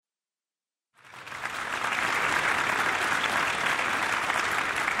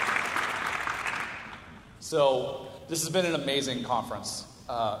So this has been an amazing conference.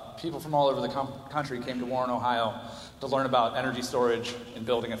 People from all over the country came to Warren, Ohio to learn about energy storage and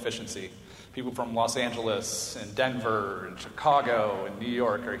building efficiency. People from Los Angeles and Denver and Chicago and New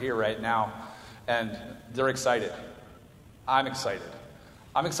York are here right now, and they're excited. I'm excited.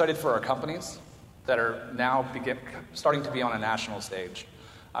 I'm excited for our companies that are now starting to be on a national stage.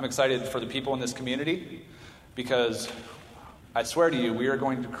 I'm excited for the people in this community because I swear to you, we are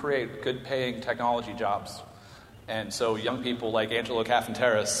going to create good-paying technology jobs. And so young people like Angelo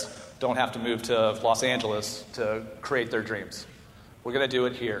Caffanteris don't have to move to Los Angeles to create their dreams. We're going to do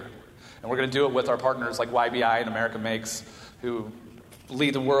it here. And we're going to do it with our partners like YBI and America Makes, who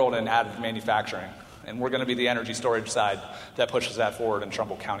lead the world in additive manufacturing. And we're going to be the energy storage side that pushes that forward in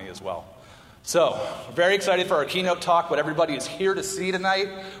Trumbull County as well. So, we're very excited for our keynote talk, what everybody is here to see tonight.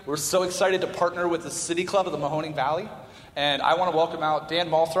 We're so excited to partner with the City Club of the Mahoning Valley. And I want to welcome out Dan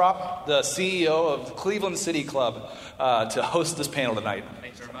Malthrop, the CEO of the Cleveland City Club, to host this panel tonight.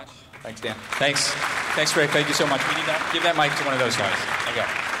 Thanks very much. Thanks, Dan. Thanks, Rick. Thank you so much. We need that. Give that mic to one of those guys. Okay.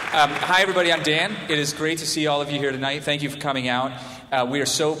 Hi, everybody. I'm Dan. It is great to see all of you here tonight. Thank you for coming out. We are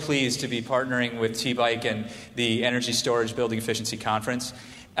so pleased to be partnering with T-Bike and the Energy Storage Building Efficiency Conference.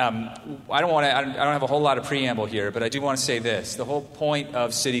 I don't have a whole lot of preamble here, but I do want to say this. The whole point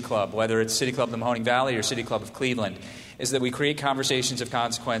of City Club, whether it's City Club of the Mahoning Valley or City Club of Cleveland, is that we create conversations of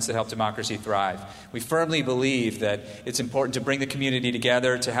consequence that help democracy thrive. We firmly believe that it's important to bring the community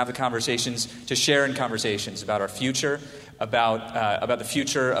together, to have the conversations, to share in conversations about our future, about the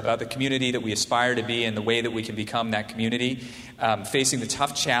future, about the community that we aspire to be and the way that we can become that community, facing the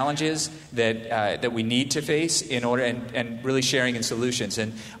tough challenges that we need to face in order, and really sharing in solutions.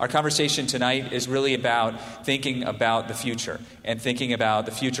 And our conversation tonight is really about thinking about the future and thinking about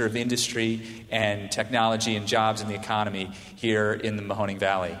the future of industry and technology and jobs in the economy here in the Mahoning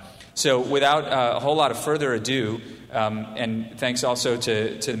Valley. So without a whole lot of further ado, and thanks also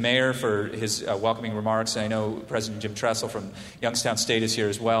to the mayor for his welcoming remarks. I know President Jim Tressel from Youngstown State is here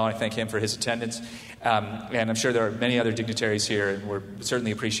as well, and I thank him for his attendance. And I'm sure there are many other dignitaries here, and we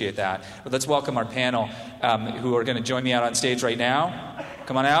certainly appreciate that. But let's welcome our panel, who are going to join me out on stage right now.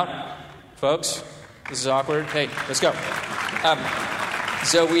 Come on out, folks. This is awkward. Hey, let's go.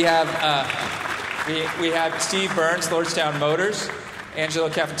 So we have Steve Burns, Lordstown Motors, Angelo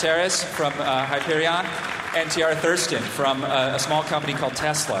Caffanteris from Hyperion, and Tiara Thurston from a small company called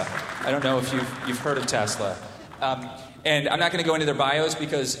Tesla. I don't know if you've heard of Tesla. And I'm not going to go into their bios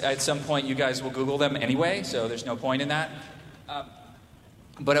because at some point you guys will Google them anyway, so there's no point in that.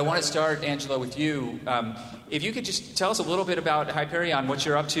 But I want to start, Angelo, with you. If you could just tell us a little bit about Hyperion, what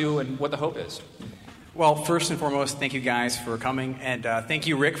you're up to, and what the hope is. Well, first and foremost, thank you guys for coming, and thank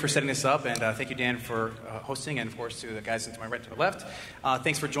you, Rick, for setting this up, and thank you, Dan, for hosting, and of course to the guys to my right, to the left.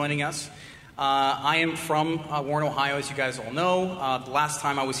 Thanks for joining us. I am from Warren, Ohio, as you guys all know. The last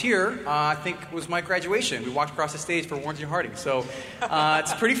time I was here, I think, was my graduation. We walked across the stage for Warren G. Harding, so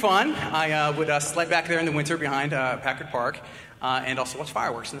it's pretty fun. I would sled back there in the winter behind Packard Park. And also watch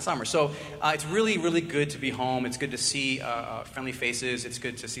fireworks in the summer. So it's really, really good to be home. It's good to see friendly faces. It's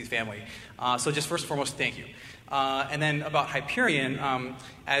good to see the family. So just first and foremost, thank you. And then about Hyperion,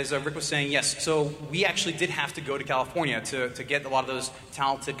 as Rick was saying, yes, so we actually did have to go to California to get a lot of those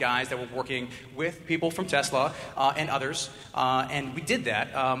talented guys that were working with people from Tesla and others. And we did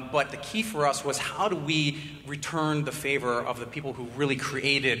that. But the key for us was how do we return the favor of the people who really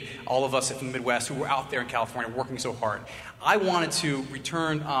created all of us in the Midwest who were out there in California working so hard. I wanted to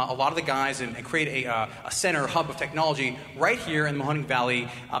return a lot of the guys and create a center, a hub of technology right here in the Mahoning Valley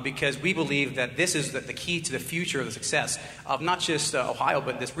because we believe that this is the key to the future of the success of not just Ohio,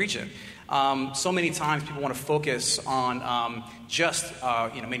 but this region. So many times people want to focus on just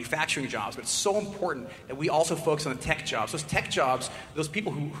manufacturing jobs, but it's so important that we also focus on the tech jobs. Those tech jobs, those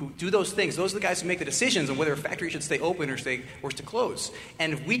people who do those things, those are the guys who make the decisions on whether a factory should stay open or to close.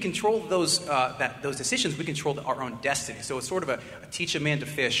 And if we control those decisions, we control our own destiny. So it's sort of a teach a man to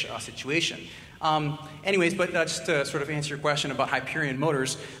fish situation. Anyways, but just to sort of answer your question about Hyperion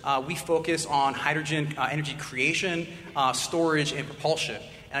Motors, we focus on hydrogen energy creation, storage, and propulsion.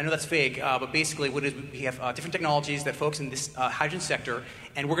 And I know that's vague, but basically what it is, we have different technologies that focus in this hydrogen sector,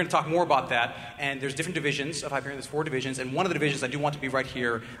 and we're going to talk more about that. And there's different divisions of Hyperion. There's 4 divisions, and one of the divisions I do want to be right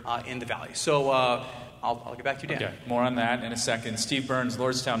here in the valley. So I'll get back to you, Dan. Okay, more on that in a second. Steve Burns,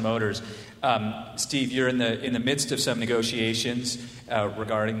 Lordstown Motors. Steve, you're in the midst of some negotiations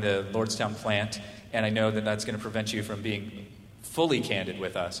regarding the Lordstown plant, and I know that that's going to prevent you from being fully candid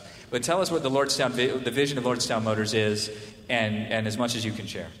with us. But tell us what the vision of Lordstown Motors is, and as much as you can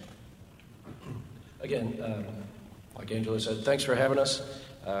share. Again, like Angelo said, thanks for having us.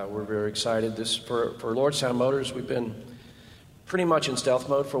 We're very excited. This for Lordstown Motors, we've been pretty much in stealth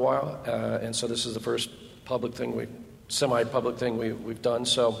mode for a while, and so this is the first semi-public thing we've done.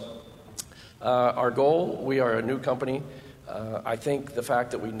 So our goal, we are a new company. I think the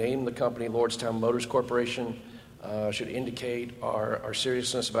fact that we named the company Lordstown Motors Corporation should indicate our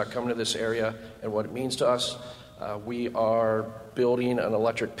seriousness about coming to this area and what it means to us. We are building an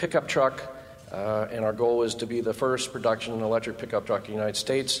electric pickup truck, and our goal is to be the first production electric pickup truck in the United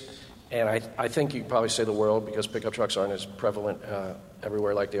States. And I think you could probably say the world, because pickup trucks aren't as prevalent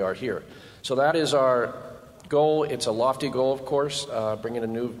everywhere like they are here. So that is our goal. It's a lofty goal, of course. Bringing a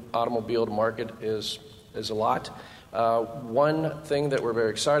new automobile to market is a lot. One thing that we're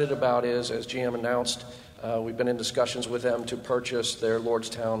very excited about is, as GM announced, we've been in discussions with them to purchase their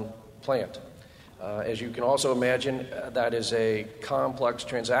Lordstown plant. As you can also imagine, that is a complex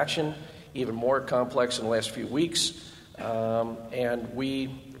transaction, even more complex in the last few weeks. And we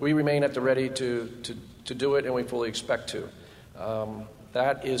remain at the ready to do it, and we fully expect to.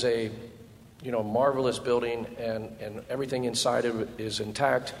 That is a marvelous building, and everything inside of it is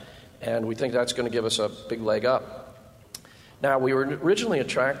intact, and we think that's going to give us a big leg up. Now, we were originally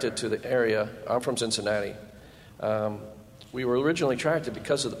attracted to the area. I'm from Cincinnati. We were originally attracted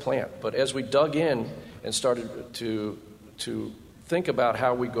because of the plant, but as we dug in and started to think about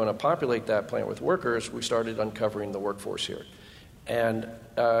how we're going to populate that plant with workers, we started uncovering the workforce here. And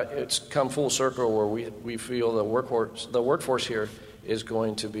it's come full circle where we feel the workforce here is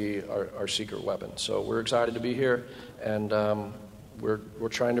going to be our secret weapon. So we're excited to be here, and we're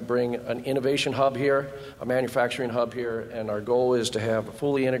trying to bring an innovation hub here, a manufacturing hub here, and our goal is to have a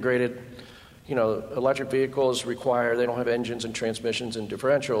fully integrated. Electric vehicles they don't have engines and transmissions and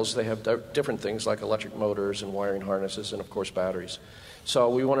differentials. They have different things like electric motors and wiring harnesses and, of course, batteries. So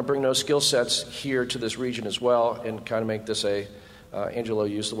we want to bring those skill sets here to this region as well and kind of make this Angelo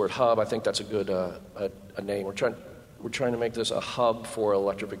used the word hub. I think that's a good a name. We're trying to make this a hub for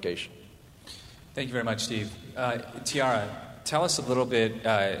electrification. Thank you very much, Steve. Tiara, tell us a little bit.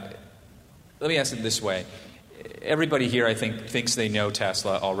 Let me ask it this way. Everybody here, I think, thinks they know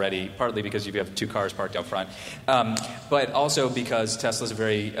Tesla already, partly because you have two cars parked out front, but also because Tesla's a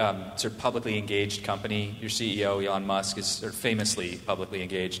very sort of publicly engaged company. Your CEO, Elon Musk, is sort of famously publicly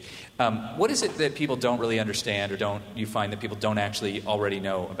engaged. What is it that people don't really understand, or you find that people don't actually already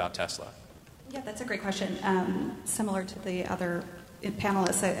know about Tesla? Yeah, that's a great question. Similar to the other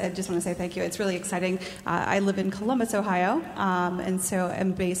panelists, I just want to say thank you. It's really exciting. I live in Columbus, Ohio, and so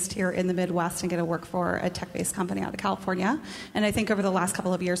I'm based here in the Midwest and get to work for a tech-based company out of California. And I think over the last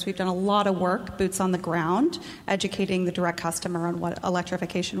couple of years, we've done a lot of work, boots on the ground, educating the direct customer on what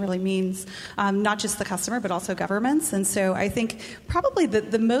electrification really means, not just the customer, but also governments. And so I think probably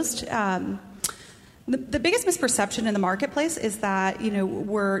the most... The biggest misperception in the marketplace is that,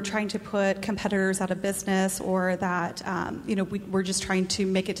 we're trying to put competitors out of business, or that, we're just trying to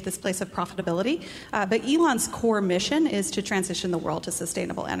make it to this place of profitability. But Elon's core mission is to transition the world to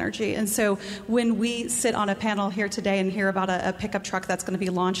sustainable energy. And so when we sit on a panel here today and hear about a pickup truck that's going to be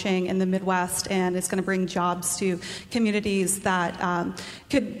launching in the Midwest, and it's going to bring jobs to communities that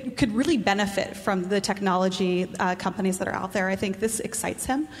could really benefit from the technology companies that are out there, I think this excites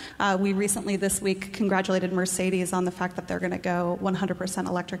him. We recently this week congratulated Mercedes on the fact that they're going to go 100%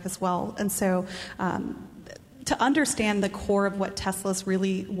 electric as well. And so to understand the core of what Tesla's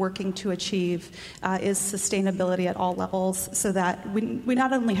really working to achieve is sustainability at all levels, so that we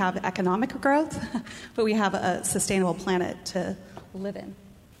not only have economic growth, but we have a sustainable planet to live in.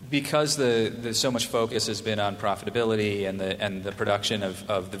 Because the so much focus has been on profitability and the production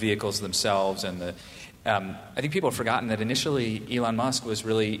of the vehicles themselves, and I think people have forgotten that initially Elon Musk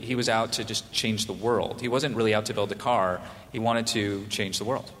was out to just change the world. He wasn't really out to build a car. He wanted to change the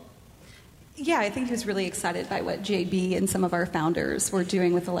world. Yeah, I think he was really excited by what JB and some of our founders were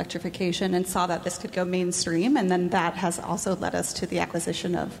doing with electrification, and saw that this could go mainstream. And then that has also led us to the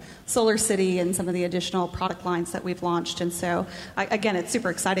acquisition of Solar City and some of the additional product lines that we've launched. And so, again, it's super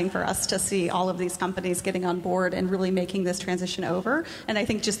exciting for us to see all of these companies getting on board and really making this transition over. And I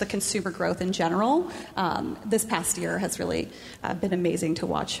think just the consumer growth in general this past year has really been amazing to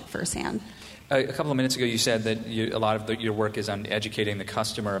watch firsthand. A couple of minutes ago, you said that a lot of your work is on educating the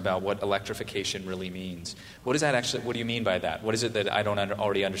customer about what electrification really means. What does that actually? What do you mean by that? What is it that I don't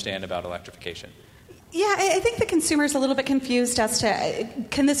already understand about electrification? Yeah, I think the consumer's a little bit confused as to,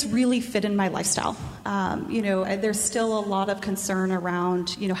 can this really fit in my lifestyle? There's still a lot of concern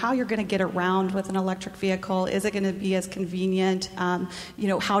around, how you're going to get around with an electric vehicle. Is it going to be as convenient?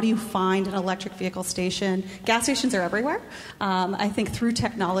 How do you find an electric vehicle station? Gas stations are everywhere. I think through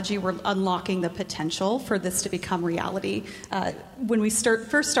technology, we're unlocking the potential for this to become reality. When we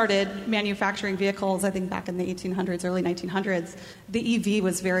first started manufacturing vehicles, I think back in the 1800s, early 1900s, the EV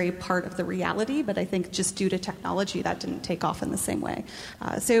was very part of the reality, but I think just due to technology, that didn't take off in the same way.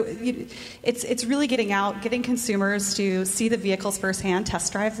 So it's really getting consumers to see the vehicles firsthand,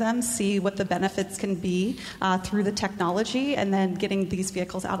 test drive them, see what the benefits can be through the technology, and then getting these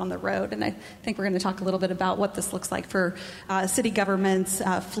vehicles out on the road. And I think we're going to talk a little bit about what this looks like for city governments,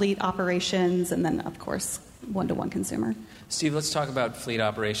 fleet operations, and then, of course, one-to-one consumer. Steve, let's talk about fleet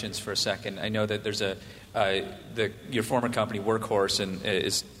operations for a second. I know that there's your former company, Workhorse, and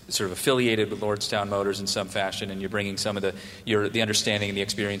is sort of affiliated with Lordstown Motors in some fashion, and you're bringing some of the understanding and the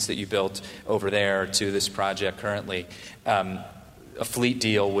experience that you built over there to this project currently. A fleet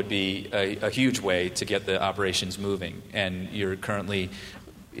deal would be a huge way to get the operations moving, and you're currently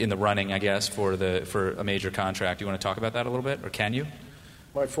in the running, I guess, for a major contract. Do you want to talk about that a little bit, or can you?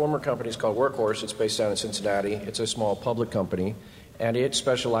 My former company is called Workhorse. It's based down in Cincinnati. It's a small public company, and it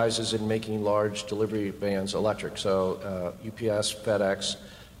specializes in making large delivery vans electric. So UPS, FedEx,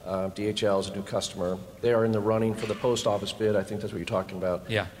 DHL is a new customer. They are in the running for the post office bid. I think that's what you're talking about.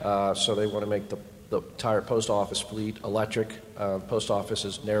 Yeah. So they want to make the entire post office fleet electric. Post office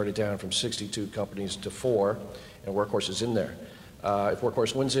has narrowed it down from 62 companies to 4, and Workhorse is in there. If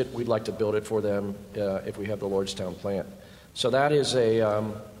Workhorse wins it, we'd like to build it for them if we have the Lordstown plant. So that is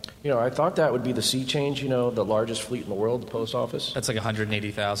I thought that would be the sea change, the largest fleet in the world, the post office. That's like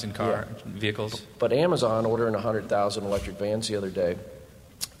 180,000 vehicles. But Amazon ordering 100,000 electric vans the other day,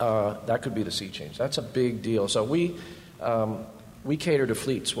 that could be the sea change. That's a big deal. So we cater to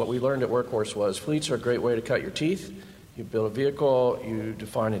fleets. What we learned at Workhorse was fleets are a great way to cut your teeth. You build a vehicle, you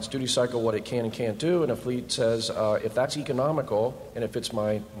define its duty cycle, what it can and can't do, and a fleet says, if that's economical and if it's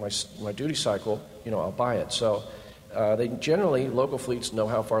my duty cycle, I'll buy it. So they generally, local fleets know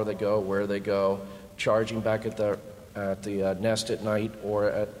how far they go, where they go, charging back at the nest at night,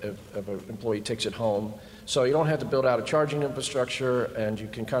 or if an employee takes it home. So you don't have to build out a charging infrastructure, and you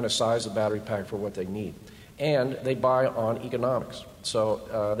can kind of size the battery pack for what they need. And they buy on economics.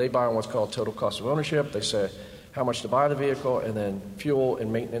 So they buy on what's called total cost of ownership. They say how much to buy the vehicle, and then fuel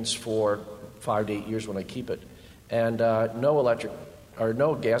and maintenance for 5 to 8 years when they keep it. And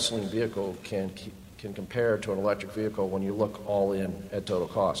no gasoline vehicle can compare to an electric vehicle when you look all in at total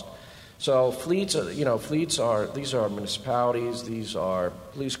cost. So fleets are these are municipalities, these are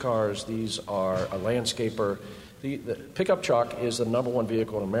police cars, these are a landscaper. The pickup truck is the number one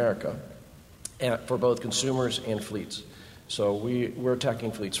vehicle in America for both consumers and fleets. So we're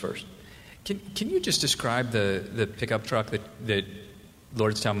attacking fleets first. Can you just describe the pickup truck that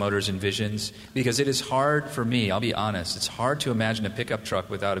Lordstown Motors envisions? Because it is hard for me, I'll be honest, it's hard to imagine a pickup truck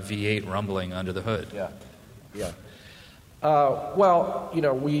without a V8 rumbling under the hood. Yeah.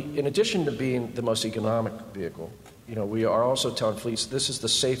 We, in addition to being the most economic vehicle, we are also telling fleets this is the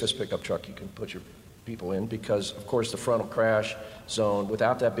safest pickup truck you can put your people in because, of course, the frontal crash zone,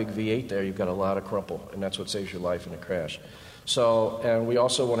 without that big V8 there, you've got a lot of crumple, and that's what saves your life in a crash. So, and we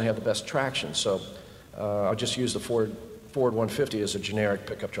also want to have the best traction. So I'll just use the Ford 150 as a generic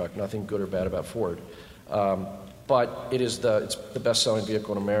pickup truck. Nothing good or bad about Ford. But it's the best-selling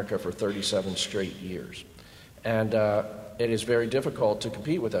vehicle in America for 37 straight years. And it is very difficult to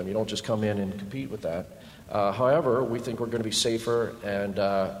compete with them. You don't just come in and compete with that. However, we think we're going to be safer and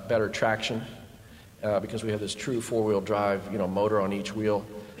better traction because we have this true four-wheel drive, motor on each wheel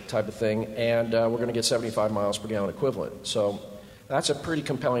type of thing. And we're going to get 75 miles per gallon equivalent. So that's a pretty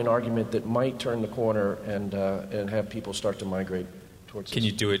compelling argument that might turn the corner and have people start to migrate towards this. Can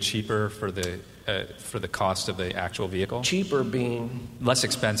you do it cheaper for the cost of the actual vehicle? Cheaper being... Less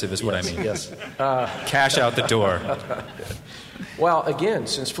expensive is what I mean. Yes. Cash out the door. Well, again,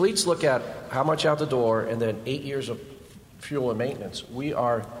 since fleets look at how much out the door and then 8 years of fuel and maintenance, we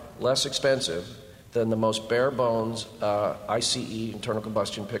are less expensive than the most bare bones ICE, internal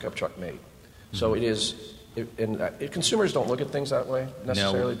combustion pickup truck made. Mm-hmm. So it is... consumers don't look at things that way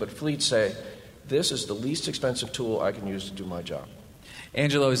necessarily, but fleets say, this is the least expensive tool I can use to do my job.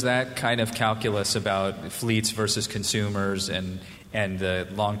 Angelo, is that kind of calculus about fleets versus consumers and the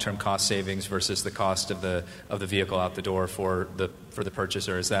long-term cost savings versus the cost of the vehicle out the door for the the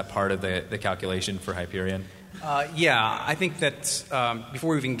purchaser? Is that part of the calculation for Hyperion? Yeah, I think that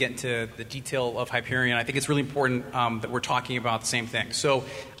before we even get into the detail of Hyperion, I think it's really important that we're talking about the same thing. So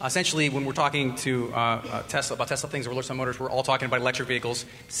essentially, when we're talking to Tesla about Tesla things or Lordstown Motors, we're all talking about electric vehicles.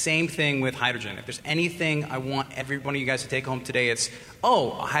 Same thing with hydrogen. If there's anything I want every one of you guys to take home today, it's,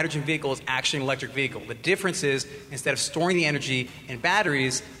 a hydrogen vehicle is actually an electric vehicle. The difference is, instead of storing the energy in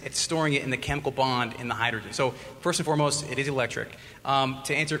batteries, it's storing it in the chemical bond in the hydrogen. So first and foremost, it is electric.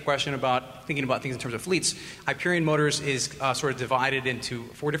 To answer your question about thinking about things in terms of fleets, Hyperion Motors is sort of divided into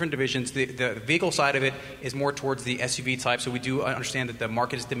 4 different divisions. The vehicle side of it is more towards the SUV type, so we do understand that the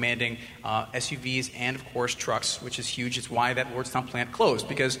market is demanding SUVs and, of course, trucks, which is huge. It's why that Lordstown plant closed,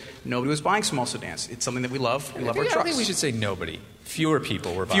 because nobody was buying small sedans. It's something that we love. We love our trucks. I think we should say nobody. Fewer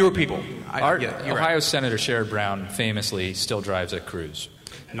people were buying. Fewer people. Ohio right. Senator Sherrod Brown famously still drives a Cruise.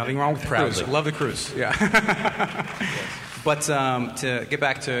 Nothing wrong with the Cruise. Love the Cruise. Yeah. Yes. But to get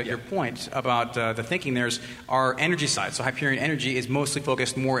back to your point about the thinking, there's our energy side. So Hyperion Energy is mostly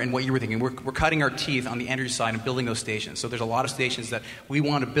focused more in what you were thinking. We're cutting our teeth on the energy side and building those stations. So there's a lot of stations that we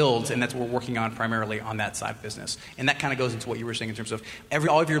want to build, and that's what we're working on primarily on that side of business. And that kind of goes into what you were saying in terms of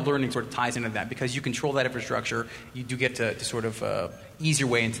all of your learning sort of ties into that. Because you control that infrastructure, you do get to sort of ease your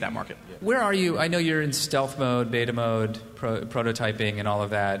way into that market. Where are you? I know you're in stealth mode, beta mode, prototyping and all of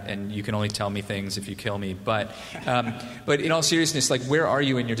that, and you can only tell me things if you kill me. But in all seriousness, like, where are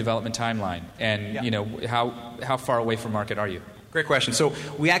you in your development timeline? And how far away from market are you? Great question. So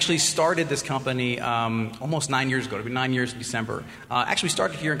we actually started this company almost 9 years ago. It'll be 9 years in December. Actually, we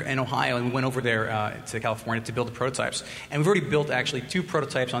started here in Ohio, and we went over there to California to build the prototypes. And we've already built actually 2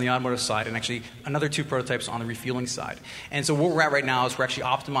 prototypes on the automotive side and actually another 2 prototypes on the refueling side. And so where we're at right now is we're actually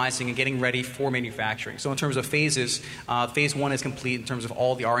optimizing and getting ready for manufacturing. So in terms of phases, phase 1 is complete in terms of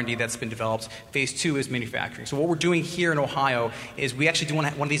all the R&D that's been developed. Phase 2 is manufacturing. So what we're doing here in Ohio is we actually do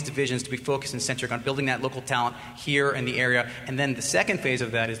want one of these divisions to be focused and centric on building that local talent here in the area. And then the second phase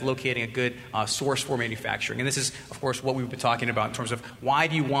of that is locating a good source for manufacturing. And this is, of course, what we've been talking about in terms of why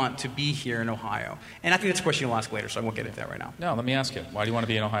do you want to be here in Ohio? And I think that's a question you'll ask later, so I won't get into that right now. No, let me ask you. Why do you want to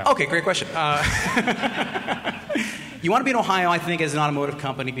be in Ohio? Okay, great question. You want to be in Ohio, I think, as an automotive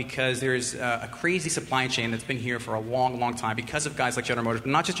company because there's a crazy supply chain that's been here for a long, long time because of guys like General Motors,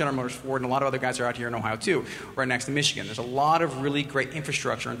 but not just General Motors, Ford, and a lot of other guys are out here in Ohio, too, right next to Michigan. There's a lot of really great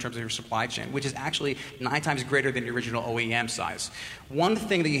infrastructure in terms of your supply chain, which is actually 9 times greater than the original OEM size. One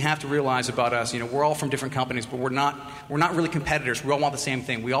thing that you have to realize about us, we're all from different companies, but we're not really competitors. We all want the same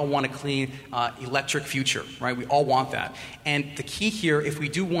thing. We all want a clean electric future, right? We all want that. And the key here, if we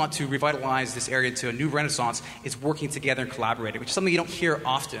do want to revitalize this area to a new renaissance, is working together and collaborating, which is something you don't hear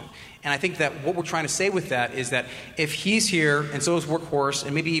often. And I think that what we're trying to say with that is that if he's here, and so is Workhorse,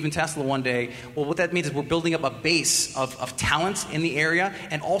 and maybe even Tesla one day, well, what that means is we're building up a base of talent in the area,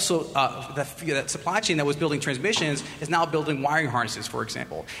 and also that supply chain that was building transmissions is now building wiring harnesses, for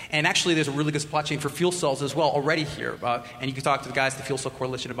example. And actually, there's a really good supply chain for fuel cells as well already here. And you can talk to the guys at the Fuel Cell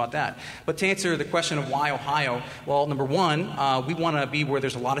Coalition about that. But to answer the question of why Ohio, well, number one, we want to be where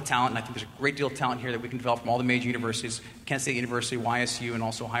there's a lot of talent, and I think there's a great deal of talent here that we can develop from all the major universities, Kent State University, YSU, and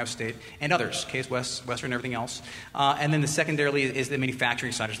also Ohio State, and others, Case West, Western, and everything else. And then the secondarily is the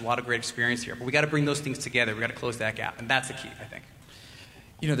manufacturing side. There's a lot of great experience here. But we got to bring those things together. We got to close that gap. And that's the key, I think.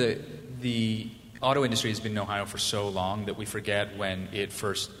 The auto industry has been in Ohio for so long that we forget when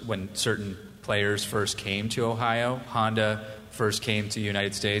certain players first came to Ohio. Honda first came to the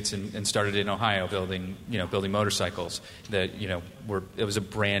United States and started in Ohio building motorcycles that, it was a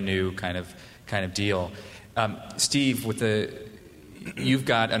brand new kind of deal. Steve, you've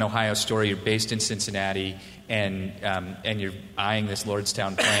got an Ohio story. You're based in Cincinnati, and you're eyeing this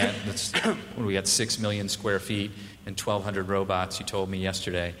Lordstown plant. That's we got 6 million square feet and 1,200 robots. You told me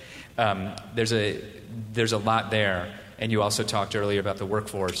yesterday. There's a lot there, and you also talked earlier about the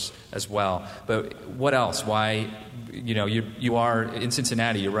workforce as well. But what else? Why? You are in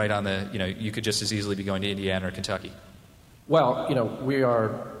Cincinnati. You're right on the. You could just as easily be going to Indiana or Kentucky. Well,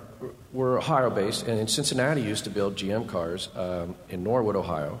 we're Ohio-based, and in Cincinnati used to build GM cars in Norwood,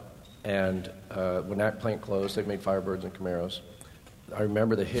 Ohio. And when that plant closed, they made Firebirds and Camaros. I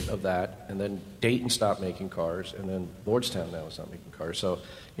remember the hit of that, and then Dayton stopped making cars, and then Lordstown now is not making cars. So,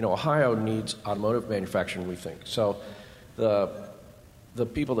 Ohio needs automotive manufacturing, we think. So the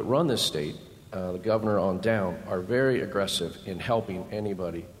people that run this state, the governor on down, are very aggressive in helping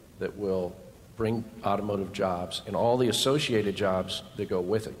anybody that will bring automotive jobs and all the associated jobs that go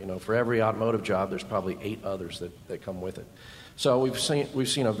with it. For every automotive job, there's probably 8 others that come with it. So we've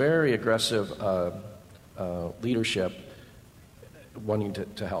seen a very aggressive leadership wanting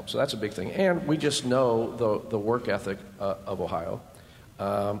to help. So that's a big thing. And we just know the work ethic of Ohio.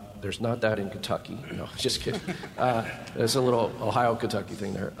 There's not that in Kentucky. No, just kidding. There's a little Ohio-Kentucky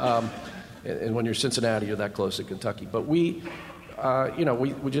thing there. And when you're Cincinnati, you're that close to Kentucky. But we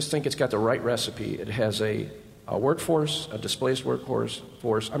just think it's got the right recipe. It has a workforce, a displaced workforce.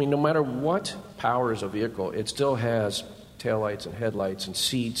 I mean, no matter what powers a vehicle, it still has taillights and headlights and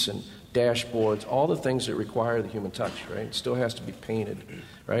seats and dashboards, all the things that require the human touch, right? It still has to be painted,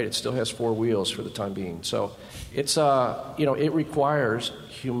 right? It still has 4 wheels for the time being. So it's, it requires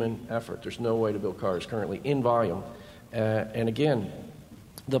human effort. There's no way to build cars currently in volume. And again,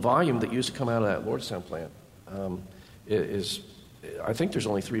 the volume that used to come out of that Lordstown plant is, I think there's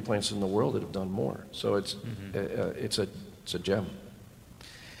only 3 plants in the world that have done more. So it's a gem.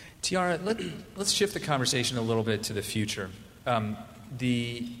 Tiara, let's shift the conversation a little bit to the future.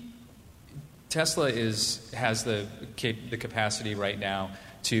 Tesla has the capacity right now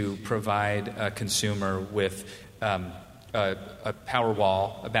to provide a consumer with a power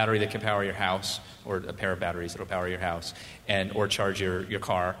wall, a battery that can power your house, or a pair of batteries that will power your house, or charge your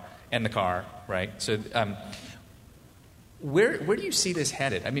car and the car, right? So where do you see this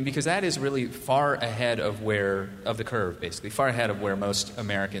headed? I mean, because that is really far ahead of the curve, basically, far ahead of where most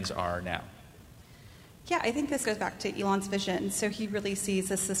Americans are now. Yeah, I think this goes back to Elon's vision. So he really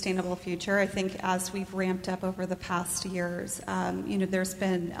sees a sustainable future. I think as we've ramped up over the past years, there's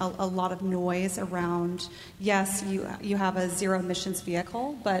been a lot of noise around, yes, you have a zero emissions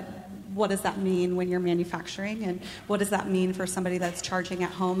vehicle, but what does that mean when you're manufacturing, and what does that mean for somebody that's charging at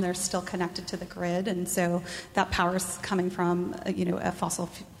home? They're still connected to the grid, and so that power is coming from a fossil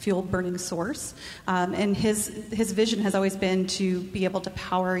fuel burning source. And his vision has always been to be able to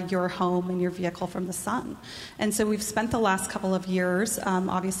power your home and your vehicle from the sun. And so we've spent the last couple of years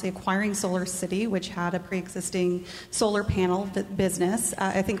obviously acquiring Solar City, which had a pre-existing solar panel business.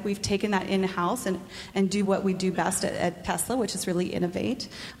 I think we've taken that in-house and do what we do best at Tesla, which is really innovate.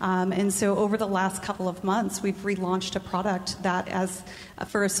 And so over the last couple of months, we've relaunched a product that,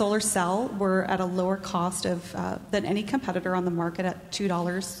 for a solar cell, we're at a lower cost than any competitor on the market at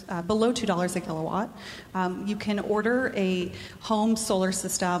 $2, below $2 a kilowatt. You can order a home solar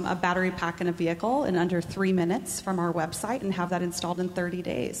system, a battery pack, and a vehicle in under 3 minutes from our website and have that installed in 30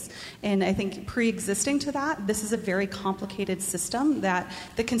 days. And I think pre-existing to that, this is a very complicated system that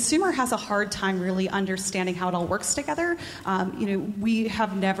the consumer has a hard time really understanding how it all works together. We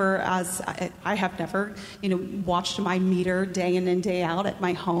have never, I have never, watched my meter day in and day out at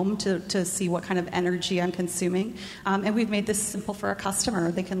my home to see what kind of energy I'm consuming. And we've made this simple for a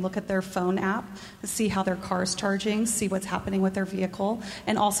customer. They can look at their phone app, see how their car is charging, see what's happening with their vehicle,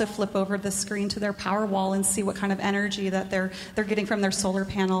 and also flip over the screen to their power wall and see what kind of energy that they're getting from their solar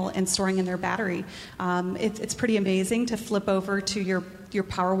panel and storing in their battery. It's pretty amazing to flip over to your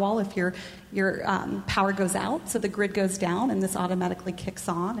power wall if your power goes out, so the grid goes down, and this automatically kicks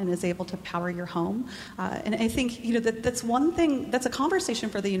on and is able to power your home. And I think that's one thing, that's a conversation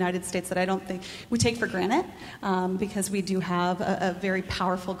for the United States that I don't think we take for granted, because we do have a very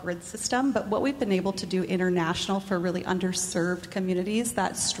powerful grid system. But what we've been able to do international for really underserved communities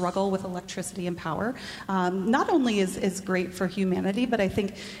that struggle with electricity and power, not only is great for humanity, but I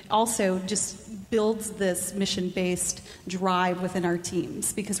think also just builds this mission-based drive within our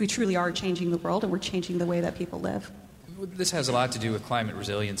teams, because we truly are changing the world and we're changing the way that people live. This has a lot to do with climate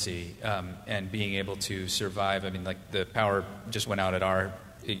resiliency and being able to survive. I mean, like the power just went out at our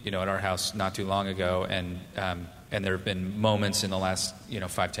house not too long ago, and there have been moments in the last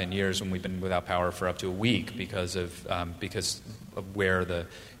 5-10 years when we've been without power for up to a week because of where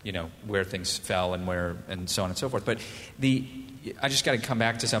where things fell and so on and so forth. But I just got to come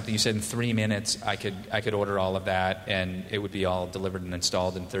back to something you said. In 3 minutes, I could order all of that, and it would be all delivered and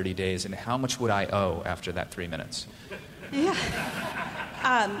installed in 30 days. And how much would I owe after that 3 minutes? Yeah.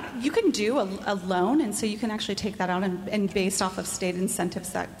 You can do a loan, and so you can actually take that out, and based off of state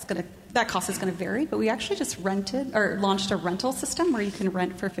incentives, that cost is going to vary. But we actually just launched a rental system where you can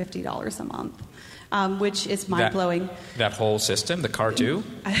rent for $50 a month. Which is mind-blowing. That whole system? The car too?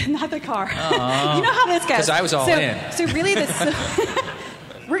 Not the car. You know how this goes. Because I was all in. So really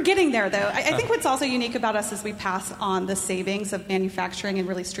we're getting there, though. I think what's also unique about us is we pass on the savings of manufacturing and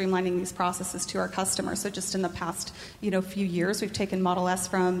really streamlining these processes to our customers. So just in the past, few years, we've taken Model S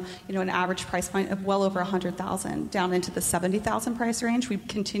from, an average price point of well over $100,000 down into the $70,000 price range. We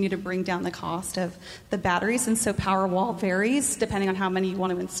continue to bring down the cost of the batteries, and so Powerwall varies depending on how many you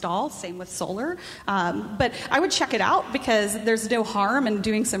want to install. Same with solar. But I would check it out, because there's no harm in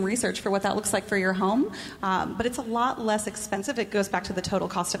doing some research for what that looks like for your home. But it's a lot less expensive. It goes back to the total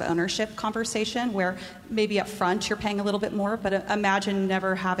cost of ownership conversation, where maybe up front you're paying a little bit more, but imagine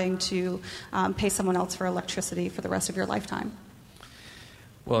never having to pay someone else for electricity for the rest of your lifetime.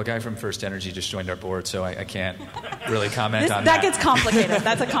 Well, a guy from First Energy just joined our board, so I can't really comment on that. That gets complicated.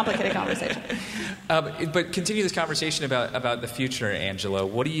 That's a complicated conversation. But continue this conversation about the future, Angelo.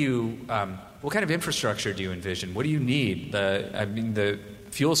 What kind of infrastructure do you envision? What do you need? The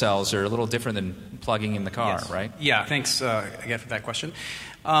fuel cells are a little different than plugging in the car, Yes. right? Yeah, thanks again for that question.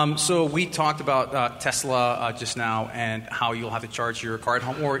 So we talked about Tesla just now and how you'll have to charge your car at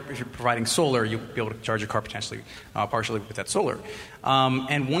home, or if you're providing solar, you'll be able to charge your car potentially partially with that solar.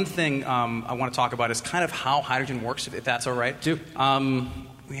 And one thing I want to talk about is kind of how hydrogen works, if that's all right. Do.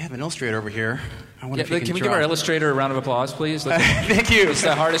 We have an illustrator over here. I wonder if he can we draw. give our illustrator a round of applause, please? Thank you. He's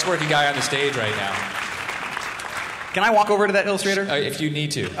the hardest working guy on the stage right now. Can I walk over to that illustrator? If you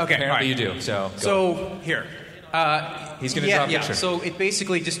need to. Okay, Apparently all right. you do. So here. He's going to draw a picture. Yeah, so it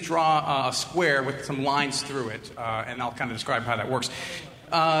basically just draw a square with some lines through it, and I'll kind of describe how that works.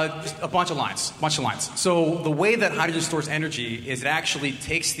 Just a bunch of lines. So the way that hydrogen stores energy is it actually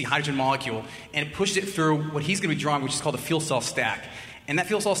takes the hydrogen molecule and it pushes it through what he's going to be drawing, which is called a fuel cell stack. And that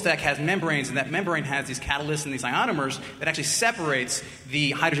fuel cell stack has membranes, and that membrane has these catalysts and these ionomers that actually separates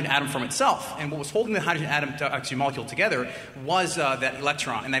the hydrogen atom from itself. And what was holding the hydrogen atom molecule together was that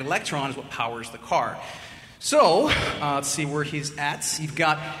electron, and that electron is what powers the car. So, let's see where he's at. You've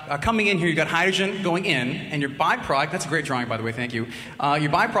got, coming in here, you've got hydrogen going in, and your byproduct, that's a great drawing, by the way, thank you.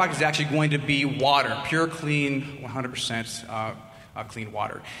 Your byproduct is actually going to be water, pure, clean, 100% clean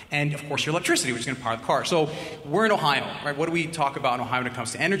water. And, of course, your electricity, which is going to power the car. So, we're in Ohio, right? What do we talk about in Ohio when it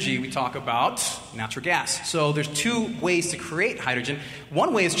comes to energy? We talk about natural gas. So, there's two ways to create hydrogen.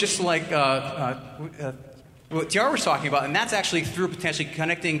 One way is just like what TR was talking about, and that's actually through potentially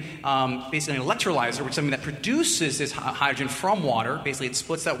connecting basically an electrolyzer, which is something that produces this hydrogen from water. Basically, it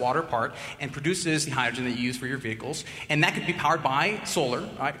splits that water apart and produces the hydrogen that you use for your vehicles. And that could be powered by solar.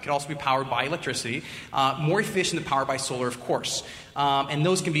 Right? It could also be powered by electricity. More efficient to power by solar, of course. And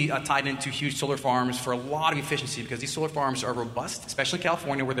those can be tied into huge solar farms for a lot of efficiency because these solar farms are robust, especially in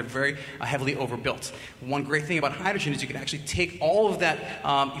California where they're very heavily overbuilt. One great thing about hydrogen is you can actually take all of that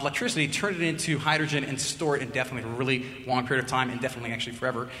electricity, turn it into hydrogen, and store it indefinitely for a really long period of time, indefinitely actually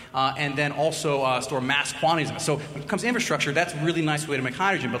forever, and then also store mass quantities of it. So when it comes to infrastructure, that's a really nice way to make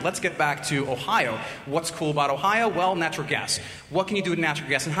hydrogen. But let's get back to Ohio. What's cool about Ohio? Well, natural gas. What can you do with natural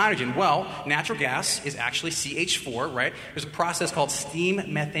gas and hydrogen? Well, natural gas is actually CH4, right? There's a process called steam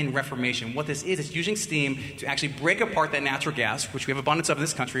methane reformation. What this is, it's using steam to actually break apart that natural gas, which we have abundance of in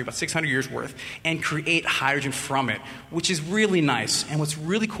this country, about 600 years worth, and create hydrogen from it, which is really nice. And what's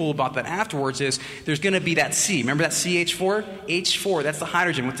really cool about that afterwards is there's going to be that C. Remember that CH4? H4, that's the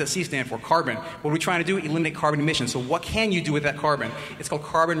hydrogen. What's that C stand for? Carbon. What are we trying to do? Eliminate carbon emissions. So what can you do with that carbon? It's called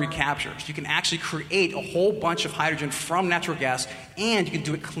carbon recapture. So you can actually create a whole bunch of hydrogen from natural gas, and you can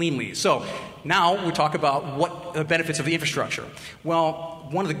do it cleanly. So now we talk about what the benefits of the infrastructure. Well,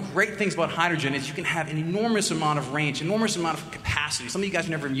 one of the great things about hydrogen is you can have an enormous amount of range, enormous amount of capacity. Some of you guys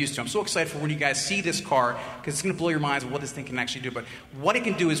are never even used to. I'm so excited for when you guys see this car because it's going to blow your minds with what this thing can actually do. But what it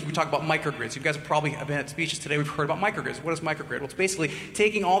can do is we talk about microgrids. You guys have probably been at speeches today. We've heard about microgrids. What is microgrid? Well, it's basically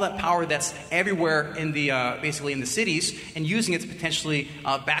taking all that power that's everywhere in the basically in the cities and using it to potentially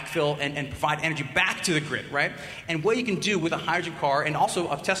backfill and provide energy back to the grid, right? And what you can do with a hydrogen car and also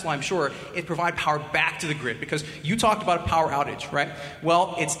a Tesla, I'm sure, is provide power back to the grid because you talked about a power outage, right?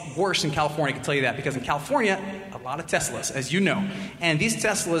 Well, it's worse in California, I can tell you that, because in California, a lot of Teslas, as you know. And these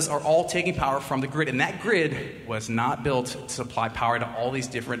Teslas are all taking power from the grid, and that grid was not built to supply power to all these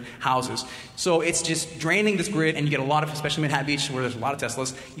different houses. So it's just draining this grid, and you get a lot of, especially in Manhattan Beach, where there's a lot of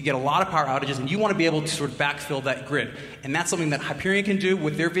Teslas, you get a lot of power outages, and you want to be able to sort of backfill that grid. And that's something that Hyperion can do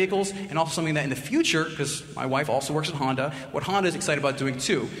with their vehicles, and also something that in the future, because my wife also works at Honda, what Honda is excited about doing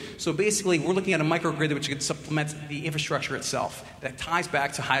too. So basically, we're looking at a microgrid which could supplement the infrastructure itself, that ties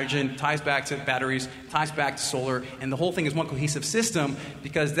back to hydrogen, ties back to batteries, ties back to solar, and the whole thing is one cohesive system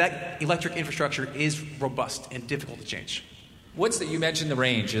because that electric infrastructure is robust and difficult to change. You mentioned the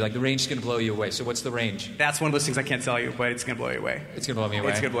range. You're like, the range is going to blow you away. So what's the range? That's one of those things I can't tell you, but it's going to blow you away. It's going to blow me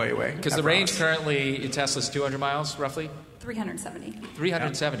away? It's going to blow you away. Because the range currently in Tesla's 200 miles, roughly? 370.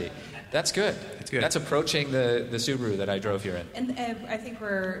 370. Yeah. That's good. It's good. That's approaching the Subaru that I drove here in. And I think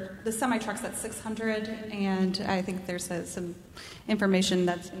the semi-truck's at 600, and I think there's some information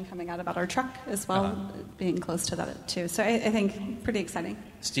that's been coming out about our truck as well, being close to that too. So I think pretty exciting.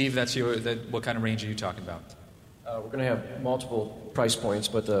 Steve, what kind of range are you talking about? We're going to have multiple price points,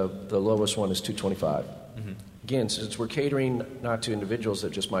 but the lowest one is $225. Mm-hmm. Again, since we're catering not to individuals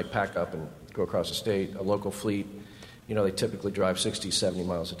that just might pack up and go across the state, a local fleet, they typically drive 60, 70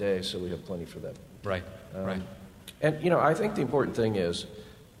 miles a day, so we have plenty for them. Right, right. And, I think the important thing is,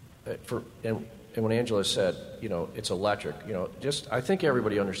 and and when Angela said, it's electric, I think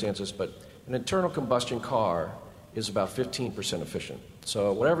everybody understands this, but an internal combustion car is about 15% efficient.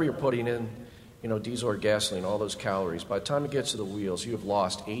 So whatever you're putting in, diesel or gasoline, all those calories, by the time it gets to the wheels, you have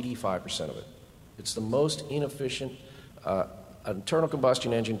lost 85% of it. It's the most inefficient. An internal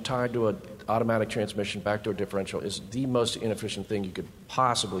combustion engine tied to an automatic transmission, backdoor differential, is the most inefficient thing you could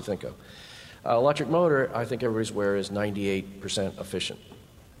possibly think of. Electric motor, I think everybody's aware, is 98% efficient.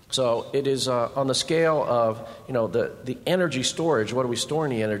 So it is on the scale of, the energy storage. What are we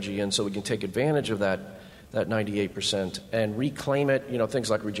storing the energy in so we can take advantage of that 98% and reclaim it, things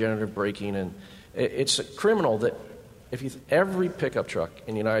like regenerative braking. And it's criminal that every pickup truck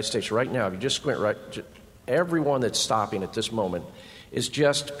in the United States right now, if you just squint right, everyone that's stopping at this moment is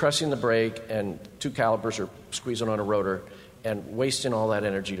just pressing the brake and two calipers are squeezing on a rotor and wasting all that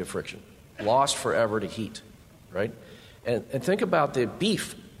energy to friction. Lost forever to heat, right? And think about the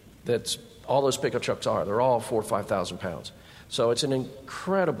beef that all those pickup trucks are. They're all 4,000 or 5,000 pounds. So it's an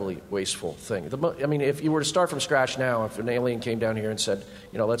incredibly wasteful thing. If you were to start from scratch now, if an alien came down here and said,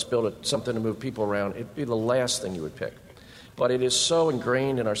 let's build something to move people around, it'd be the last thing you would pick. But it is so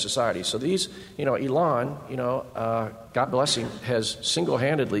ingrained in our society. So these, Elon, God bless him, has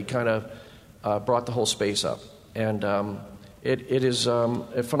single-handedly kind of brought the whole space up. And it is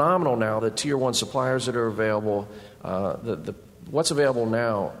phenomenal now, the Tier 1 suppliers that are available, what's available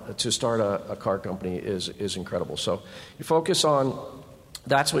now to start a car company is incredible. So you focus on,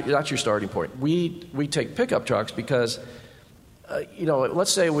 that's your starting point. We take pickup trucks because,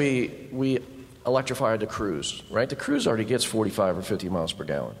 let's say we electrify the Cruise, right? The Cruise already gets 45 or 50 miles per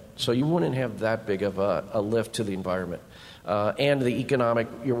gallon. So you wouldn't have that big of a lift to the environment. And the economic,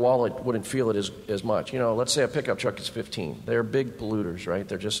 your wallet wouldn't feel it as much. Let's say a pickup truck is 15. They're big polluters, right?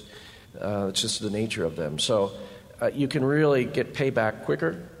 They're just, it's just the nature of them. So you can really get payback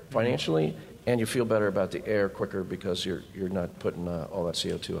quicker financially, and you feel better about the air quicker because you're not putting all that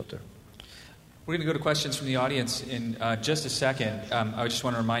CO2 up there. We're going to go to questions from the audience in just a second. I just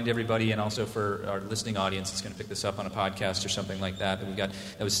want to remind everybody, and also for our listening audience that's going to pick this up on a podcast or something like that,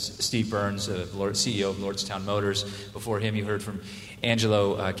 that was Steve Burns, CEO of Lordstown Motors. Before him, you heard from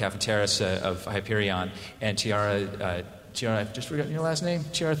Angelo Cafeteris of Hyperion, and Tiara, I just forgot your last name.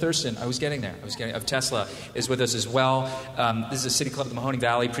 Tiara Thurston. I was getting there. Of Tesla is with us as well. This is a City Club of the Mahoning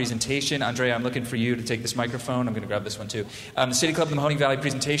Valley presentation. Andrea, I'm looking for you to take this microphone. I'm going to grab this one too. The City Club of the Mahoning Valley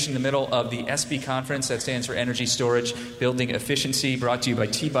presentation in the middle of the SB conference. That stands for Energy Storage Building Efficiency, brought to you by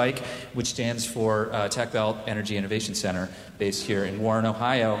T-Bike, which stands for Tech Belt Energy Innovation Center, based here in Warren,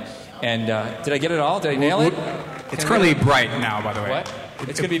 Ohio. And did I get it all? Did I nail it? It's currently bright now, by the way. What?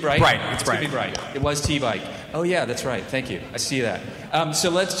 It's going to be bright? It's bright. Going to be bright. It was T-Bike. Oh, yeah, that's right. Thank you. I see that.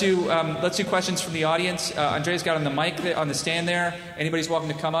 So let's do questions from the audience. Andrea's got on the mic on the stand there. Anybody's welcome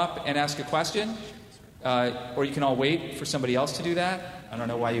to come up and ask a question. Or you can all wait for somebody else to do that. I don't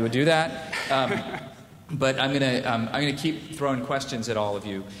know why you would do that. But I'm going to keep throwing questions at all of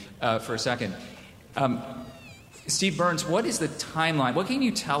you for a second. Steve Burns, what is the timeline? What can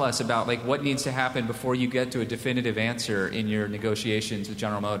you tell us about what needs to happen before you get to a definitive answer in your negotiations with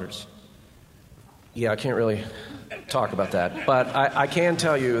General Motors? Yeah, I can't really talk about that. But I can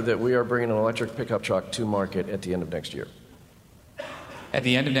tell you that we are bringing an electric pickup truck to market at the end of next year. At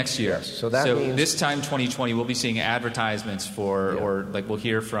the end of next year? Yes. So that means this time, 2020, we'll be seeing advertisements for, or we'll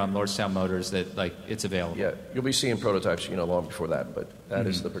hear from Lordstown Motors that it's available. Yeah, you'll be seeing prototypes, long before that. But that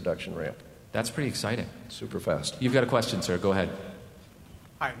is the production ramp. That's pretty exciting. Super fast. You've got a question, sir. Go ahead.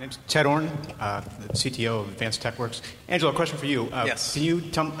 Hi, my name's Ted Orn, the CTO of Advanced TechWorks. Angela, a question for you. Yes. Can you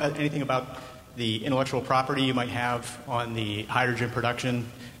tell anything about the intellectual property you might have on the hydrogen production?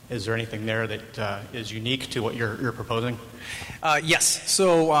 Is there anything there that is unique to what you're proposing? Yes.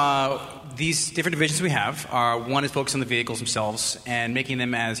 So these different divisions we have are, one is focused on the vehicles themselves and making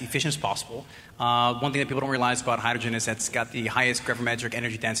them as efficient as possible. One thing that people don't realize about hydrogen is that it's got the highest gravimetric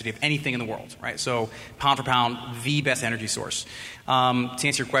energy density of anything in the world, right? So pound for pound, the best energy source. To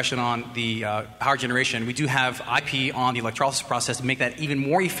answer your question on the power generation, we do have IP on the electrolysis process to make that even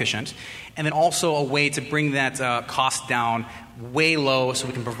more efficient, and then also a way to bring that cost down way low so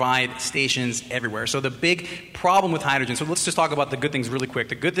we can provide stations everywhere. So the big problem with hydrogen, so let's just talk about the good things really quick.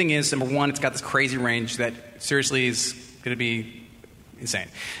 The good thing is, number one, it's got this crazy range that seriously is going to be insane.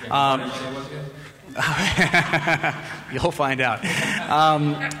 You'll find out.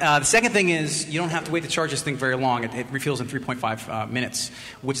 The second thing is you don't have to wait to charge this thing very long. It refills in 3.5 minutes,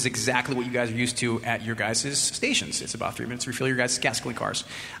 which is exactly what you guys are used to at your guys' stations. It's about 3 minutes to refill your guys' gas-filling cars.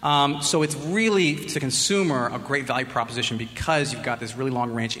 So it's really, to the consumer, a great value proposition because you've got this really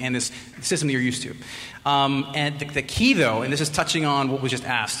long range and this system that you're used to. And the key, though, and this is touching on what was just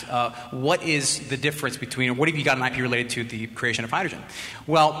asked, what is the difference between, what have you got an IP related to the creation of hydrogen?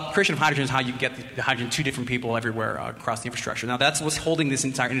 Well, creation of hydrogen is how you get the hydrogen to different people everywhere across the infrastructure. Now, that's what's holding this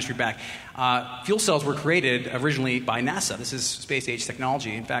entire industry back. Fuel cells were created originally by NASA. This is space-age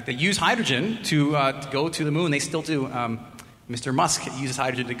technology. In fact, they use hydrogen to go to the moon. They still do. Mr. Musk uses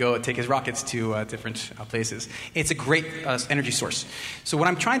hydrogen to go take his rockets to different places. It's a great energy source. So what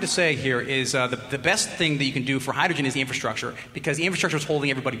I'm trying to say here is the best thing that you can do for hydrogen is the infrastructure, because the infrastructure is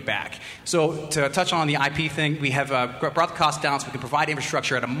holding everybody back. So to touch on the IP thing, we have brought the cost down so we can provide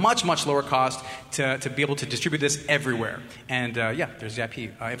infrastructure at a much, much lower cost to be able to distribute this everywhere. And there's the IP,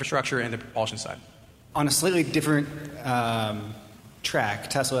 infrastructure and the propulsion side. On a slightly different track,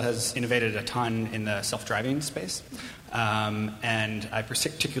 Tesla has innovated a ton in the self-driving space. And I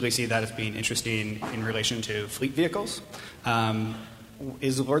particularly see that as being interesting in relation to fleet vehicles.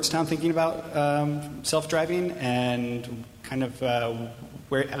 Is Lordstown thinking about self-driving, and kind of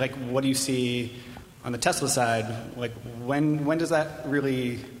what do you see on the Tesla side? Like when does that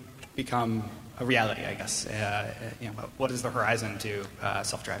really become a reality? I guess what is the horizon to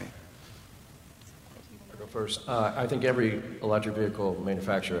self-driving? First, I think every electric vehicle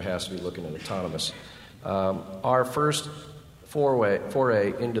manufacturer has to be looking at autonomous. Our first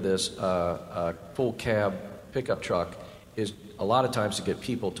foray into this full cab pickup truck is a lot of times to get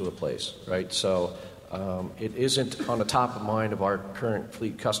people to a place, right? So it isn't on the top of mind of our current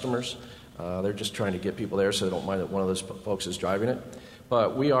fleet customers. They're just trying to get people there so they don't mind that one of those folks is driving it.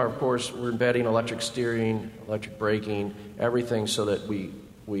 But we are, of course, we're embedding electric steering, electric braking, everything so that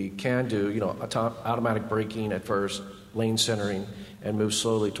we can do, automatic braking at first, lane centering, and move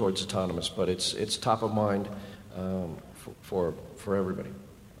slowly towards autonomous. But it's top of mind for everybody.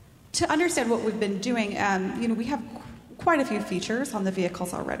 To understand what we've been doing, we have quite a few features on the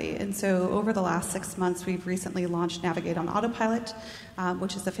vehicles already. And so over the last 6 months, we've recently launched Navigate on Autopilot,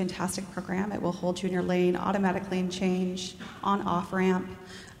 which is a fantastic program. It will hold you in your lane, automatic lane change, on-off ramp,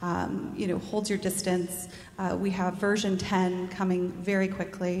 holds your distance. We have version 10 coming very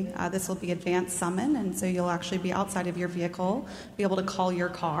quickly. This will be advanced summon, and so you'll actually be outside of your vehicle, be able to call your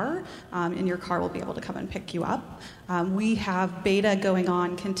car, and your car will be able to come and pick you up. We have beta going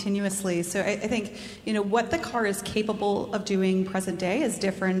on continuously. So I think, what the car is capable of doing present day is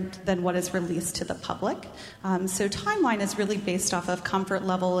different than what is released to the public. So timeline is really based off of comfort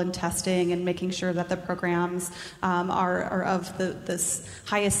level and testing and making sure that the programs are of the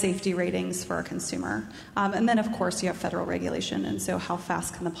highest safety ratings for a consumer. And then, of course, you have federal regulation. And so how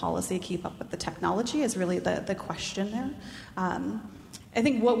fast can the policy keep up with the technology is really the question there. I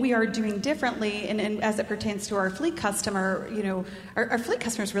think what we are doing differently, and as it pertains to our fleet customer, our fleet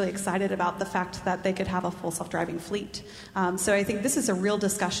customer is really excited about the fact that they could have a full self-driving fleet. So I think this is a real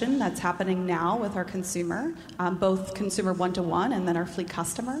discussion that's happening now with our consumer, both consumer one-to-one and then our fleet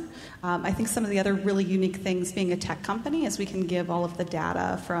customer. I think some of the other really unique things being a tech company is we can give all of the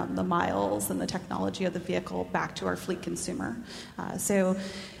data from the miles and the technology of the vehicle back to our fleet consumer. So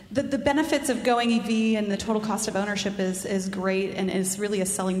the benefits of going EV and the total cost of ownership is great and is really a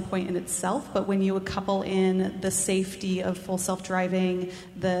selling point in itself. But when you couple in the safety of full self-driving,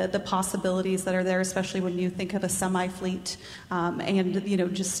 the possibilities that are there, especially when you think of a semi-fleet,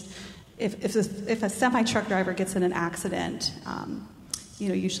 and just if a semi-truck driver gets in an accident,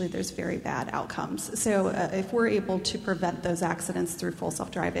 usually there's very bad outcomes. So if we're able to prevent those accidents through full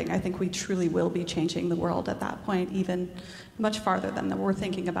self-driving, I think we truly will be changing the world at that point, even much farther than we're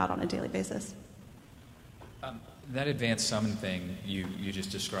thinking about on a daily basis. That advanced summon thing you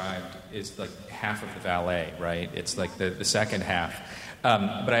just described is like half of the valet, right? It's like the second half.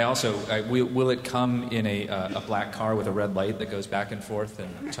 But I also, will it come in a black car with a red light that goes back and forth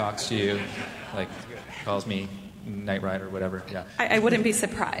and talks to you, like calls me Knight Rider or whatever? Yeah. I wouldn't be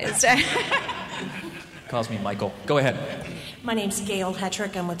surprised. Calls me Michael. Go ahead. My name's Gail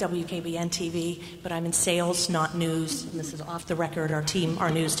Hetrick. I'm with WKBN TV, but I'm in sales, not news. And this is off the record. Our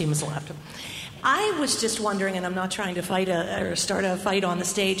news team is left. I was just wondering, and I'm not trying to start a fight on the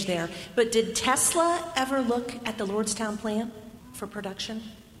stage there, but did Tesla ever look at the Lordstown plant for production?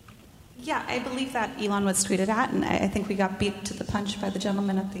 Yeah, I believe that Elon was tweeted at, and I think we got beat to the punch by the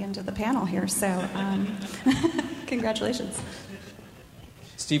gentleman at the end of the panel here. So, congratulations.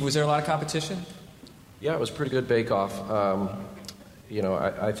 Steve, was there a lot of competition? Yeah, it was a pretty good bake-off.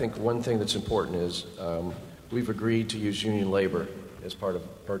 I think one thing that's important is we've agreed to use union labor as part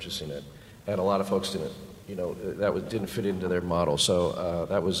of purchasing it, and a lot of folks didn't. Didn't fit into their model, so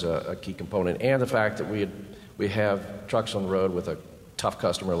that was a key component. And the fact that we have trucks on the road with a tough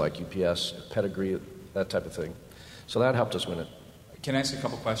customer like UPS, pedigree, that type of thing. So that helped us win it. Can I ask a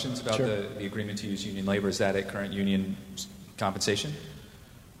couple questions about the agreement to use union labor? Is that at current union compensation?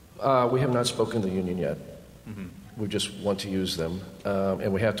 We have not spoken to the union yet. Mm-hmm. We just want to use them,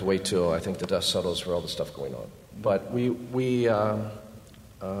 and we have to wait till I think the dust settles for all the stuff going on. But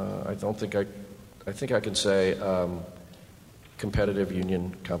I think I can say competitive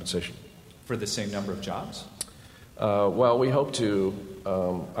union compensation. For the same number of jobs? Well, we hope to.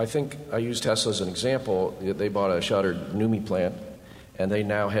 I think I use Tesla as an example. They bought a shuttered NUMMI plant, and they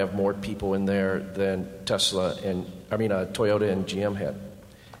now have more people in there than Toyota and GM had.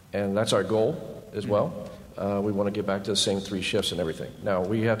 And that's our goal as well. We want to get back to the same 3 shifts and everything. Now,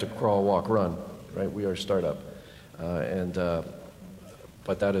 we have to crawl, walk, run, right? We are a startup.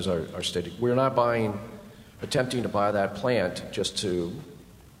 But that is our stated. We're not attempting to buy that plant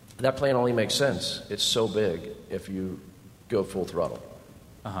that plant only makes sense. It's so big if you go full throttle.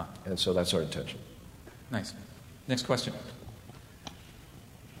 Uh-huh. And so that's our intention. Nice. Next question.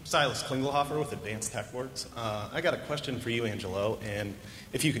 Silas Klingelhofer with Advanced TechWorks. I got a question for you, Angelo, and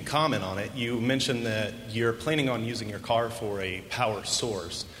if you could comment on it. You mentioned that you're planning on using your car for a power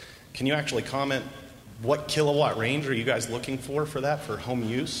source. Can you actually comment what kilowatt range are you guys looking for that for home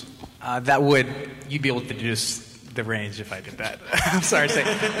use? You'd be able to deduce the range if I did that. I'm sorry to say,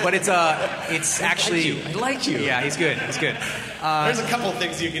 but it's actually. I like you. Yeah, he's good. He's good. There's a couple of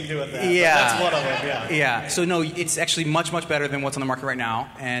things you can do with that. Yeah, that's one of them. Yeah. Yeah. So no, it's actually much better than what's on the market right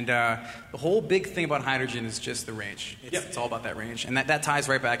now. And the whole big thing about hydrogen is just the range. It's all about that range, and that ties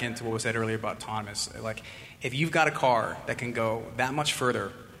right back into what was said earlier about autonomous. Like, if you've got a car that can go that much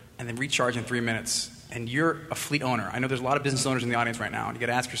further and then recharge in 3 minutes, and you're a fleet owner. I know there's a lot of business owners in the audience right now, and you got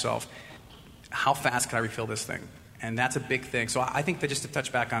to ask yourself, how fast can I refill this thing? And that's a big thing. So I think that just to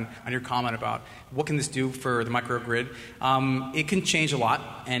touch back on your comment about what can this do for the microgrid, it can change a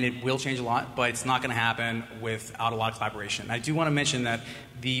lot, and it will change a lot, but it's not going to happen without a lot of collaboration. I do want to mention that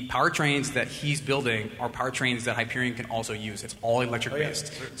the powertrains that he's building are powertrains that Hyperion can also use. It's all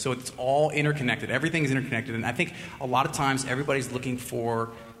electric-based. So it's all interconnected. Everything is interconnected. And I think a lot of times everybody's looking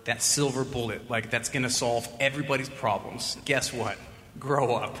for that silver bullet, like that's going to solve everybody's problems. Guess what?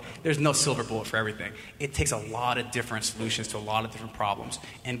 Grow up. There's no silver bullet for everything. It takes a lot of different solutions to a lot of different problems,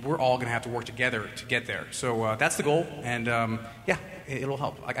 and we're all going to have to work together to get there. So that's the goal, and it'll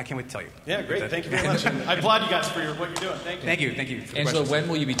help. I can't wait to tell you. Yeah, great. Thank you very much. And I applaud you guys for what you're doing. Thank you. Thank you. For Angelo, when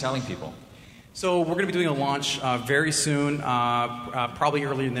will you be telling people? So we're going to be doing a launch very soon, probably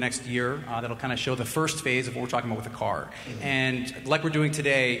early in the next year. That'll kind of show the first phase of what we're talking about with the car. Mm-hmm. And like we're doing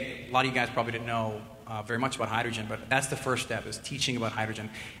today, a lot of you guys probably didn't know very much about hydrogen, but that's the first step, is teaching about hydrogen.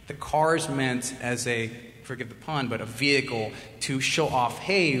 The car is meant as a, forgive the pun, but a vehicle to show off,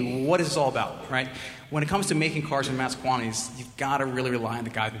 hey, what is this all about, right? When it comes to making cars in mass quantities, you've got to really rely on the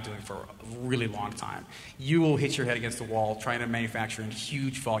guys who've been doing it for a really long time. You will hit your head against the wall trying to manufacture in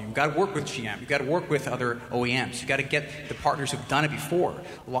huge volume. You've got to work with GM. You've got to work with other OEMs. You've got to get the partners who've done it before.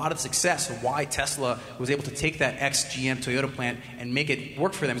 A lot of the success of why Tesla was able to take that ex-GM Toyota plant and make it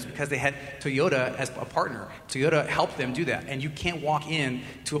work for them is because they had Toyota as a partner. Toyota helped them do that. And you can't walk in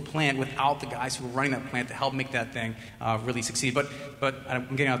to a plant without the guys who are running that plant to help make that thing really succeed. But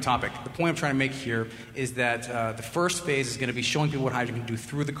I'm getting off topic. The point I'm trying to make here is that the first phase is going to be showing people what hydrogen can do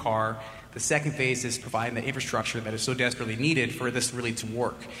through the car. The second phase is providing the infrastructure that is so desperately needed for this really to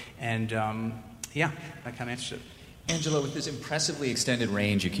work. And that kind of answers it. Angelo, with this impressively extended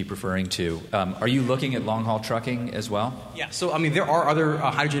range you keep referring to, are you looking at long-haul trucking as well? Yeah, so I mean, there are other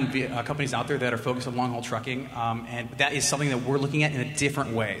hydrogen companies out there that are focused on long-haul trucking, and that is something that we're looking at in a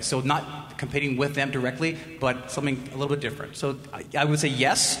different way. So not competing with them directly, but something a little bit different. So I would say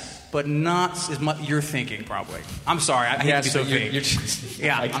yes, but not as much you're thinking, probably. I'm sorry, I hate to be so vague.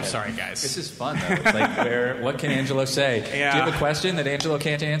 I'm sorry, guys. This is fun, though. Like, what can Angelo say? Yeah. Do you have a question that Angelo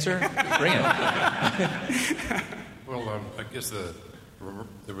can't answer? Bring it. Well, I guess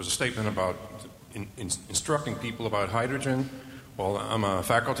there was a statement about instructing people about hydrogen. Well, I'm a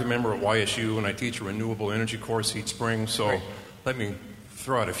faculty member at YSU, and I teach a renewable energy course each spring, so let me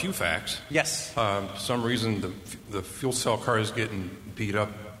throw out a few facts. Yes. For some reason, the fuel cell car is getting beat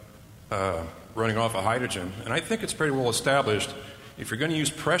up running off of hydrogen, and I think it's pretty well established if you're going to use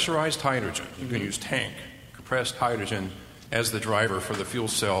pressurized hydrogen, you can use tank, compressed hydrogen as the driver for the fuel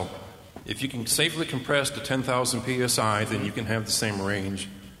cell. If you can safely compress to 10,000 psi, then you can have the same range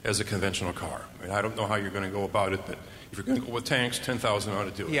as a conventional car. I mean, I don't know how you're going to go about it, but If you're going to go with tanks, 10,000 ought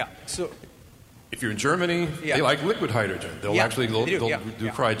to do it. Yeah. So if you're in Germany, they like liquid hydrogen. They'll do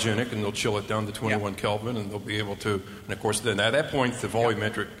cryogenic, and they'll chill it down to 21 Kelvin, and they'll be able to. And of course, then at that point, the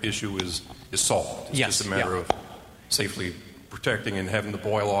volumetric issue is solved. It's just a matter of safely protecting and having the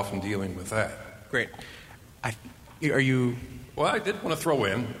boil off and dealing with that. Great. Are you? Well, I did want to throw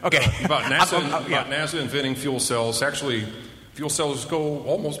in about NASA inventing fuel cells. Actually, fuel cells go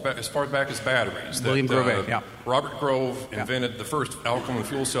almost back, as far back as batteries. William Grove, Robert Grove invented the first alkaline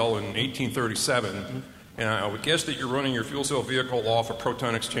fuel cell in 1837. Mm-hmm. And I would guess that you're running your fuel cell vehicle off a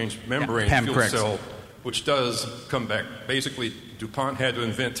proton exchange membrane fuel cell, which does come back. Basically, DuPont had to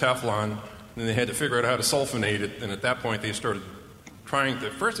invent Teflon, and then they had to figure out how to sulfonate it. And at that point, they started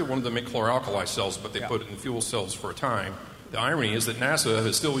first they wanted to make chloralkali cells, but they put it in fuel cells for a time. The irony is that NASA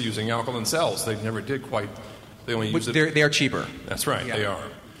is still using alkaline cells. They never did quite. They only use it. They are cheaper. That's right. They are.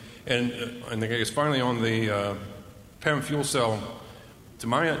 And I guess finally on the PEM fuel cell, to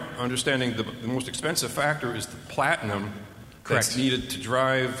my understanding, the most expensive factor is the platinum that's needed to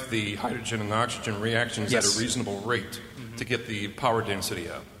drive the hydrogen and oxygen reactions at a reasonable rate to get the power density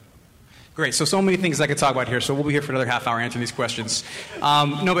up. Great. So many things I could talk about here. So we'll be here for another half hour answering these questions.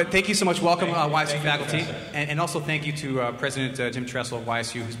 But thank you so much. Welcome, YSU faculty. And also thank you to President Jim Tressel of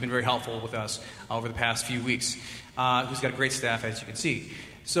YSU, who's been very helpful with us over the past few weeks, who's got a great staff, as you can see.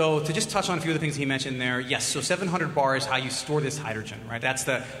 So to just touch on a few of the things he mentioned there, yes, so 700 bar is how you store this hydrogen, right?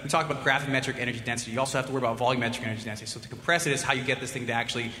 We talk about gravimetric energy density. You also have to worry about volumetric energy density. So to compress it is how you get this thing to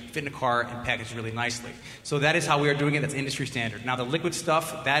actually fit in a car and package really nicely. So that is how we are doing it. That's industry standard. Now the liquid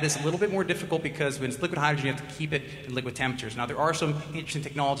stuff, that is a little bit more difficult because when it's liquid hydrogen, you have to keep it in liquid temperatures. Now there are some interesting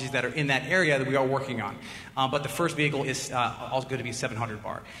technologies that are in that area that we are working on. But the first vehicle is also going to be 700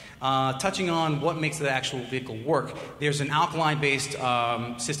 bar. Touching on what makes the actual vehicle work, there's an alkaline-based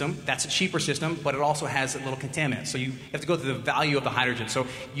system. That's a cheaper system, but it also has a little contaminant. So you have to go through the value of the hydrogen. So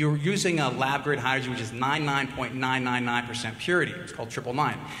you're using a lab-grade hydrogen, which is 99.999% purity. It's called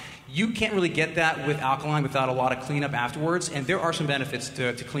 999. You can't really get that with alkaline without a lot of cleanup afterwards, and there are some benefits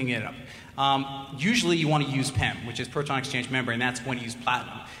to cleaning it up. Usually you want to use PEM, which is proton exchange membrane. That's when you use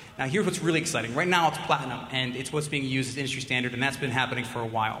platinum. Now, here's what's really exciting. Right now, it's platinum, and it's what's being used as industry standard, and that's been happening for a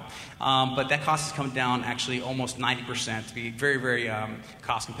while. But that cost has come down actually almost 90% to be very, very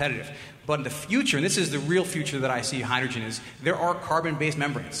cost competitive. But in the future, and this is the real future that I see hydrogen is, there are carbon-based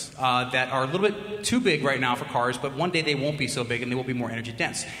membranes that are a little bit too big right now for cars, but one day they won't be so big and they will be more energy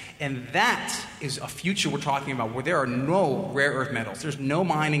dense. And that is a future we're talking about where there are no rare earth metals. There's no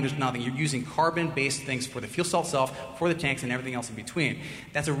mining, there's nothing. You're using carbon-based things for the fuel cell itself, for the tanks, and everything else in between.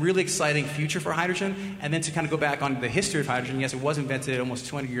 That's a really exciting future for hydrogen. And then to kind of go back on the history of hydrogen, yes, it was invented almost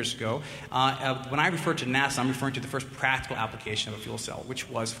 200 years ago. When I refer to NASA, I'm referring to the first practical application of a fuel cell, which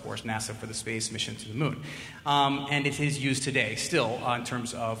was, of course, NASA for the space mission to the moon. And it is used today still in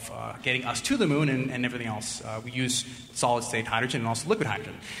terms of getting us to the moon and everything else. We use solid-state hydrogen and also liquid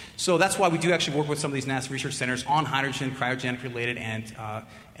hydrogen. So that's why we do actually work with some of these NASA research centers on hydrogen, cryogenic-related, and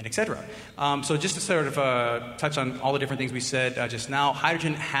et cetera. So just to sort of touch on all the different things we said just now,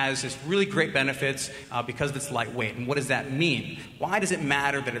 hydrogen has this really great benefits because it's lightweight. And what does that mean? Why does it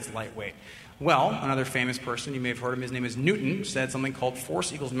matter that it's lightweight? Well, another famous person, you may have heard of him, his name is Newton, said something called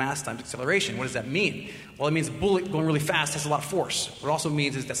force equals mass times acceleration. What does that mean? Well, it means a bullet going really fast has a lot of force. What it also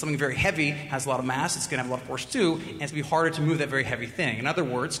means is that something very heavy has a lot of mass, it's going to have a lot of force too, and it's going to be harder to move that very heavy thing. In other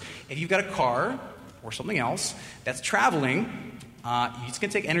words, if you've got a car or something else that's traveling, it's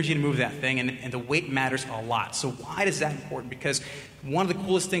going to take energy to move that thing, and the weight matters a lot. So why is that important? Because one of the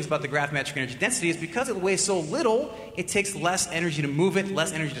coolest things about the gravimetric energy density is because it weighs so little, it takes less energy to move it,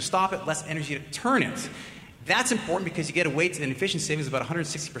 less energy to stop it, less energy to turn it. That's important because you get a weight and efficiency savings of about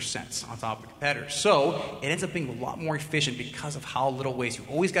 160% on top of the competitors. So it ends up being a lot more efficient because of how little weighs. You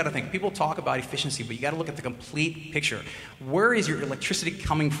always got to think. People talk about efficiency, but you got to look at the complete picture. Where is your electricity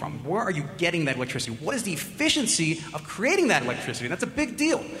coming from? Where are you getting that electricity? What is the efficiency of creating that electricity? And that's a big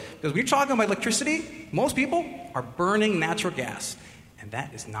deal. Because when you're talking about electricity, most people are burning natural gas. And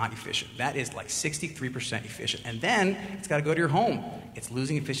that is not efficient. That is like 63% efficient. And then it's got to go to your home. It's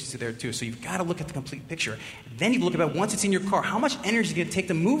losing efficiency there too. So you've got to look at the complete picture. And then you look at once it's in your car, how much energy is it going to take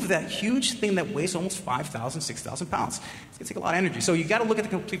to move that huge thing that weighs almost 5,000, 6,000 pounds? It's going to take a lot of energy. So you've got to look at the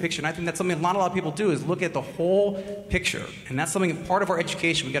complete picture. And I think that's something a lot of people do is look at the whole picture. And that's something, part of our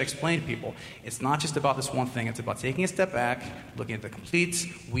education, we've got to explain to people. It's not just about this one thing. It's about taking a step back, looking at the complete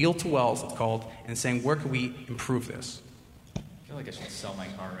wheel to well, as it's called, and saying, where can we improve this? I feel like I should sell my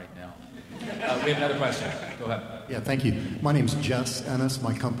car right now. We have another question. Go ahead. Yeah, thank you. My name's Jess Ennis.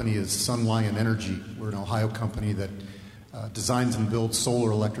 My company is Sun Lion Energy. We're an Ohio company that designs and builds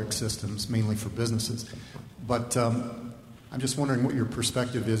solar electric systems, mainly for businesses. But I'm just wondering what your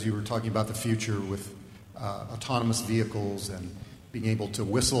perspective is. You were talking about the future with autonomous vehicles and being able to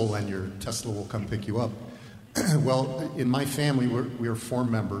whistle and your Tesla will come pick you up. Well, in my family, we are 4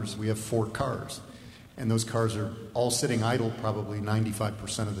 members. We have 4 cars. And those cars are all sitting idle probably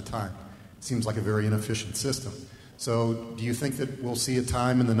 95% of the time. It seems like a very inefficient system. So do you think that we'll see a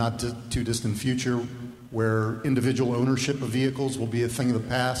time in the not too distant future where individual ownership of vehicles will be a thing of the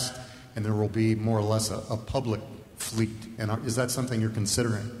past and there will be more or less a public fleet? And is that something you're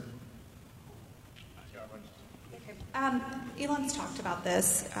considering? Elon's talked about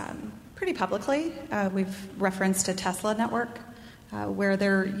this pretty publicly. We've referenced a Tesla network where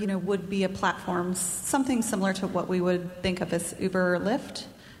there, would be a platform, something similar to what we would think of as Uber or Lyft,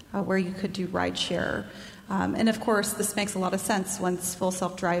 where you could do rideshare. And of course, this makes a lot of sense once full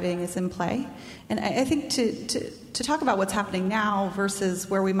self-driving is in play. And I think to talk about what's happening now versus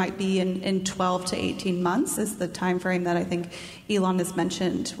where we might be in 12 to 18 months is the time frame that I think Elon has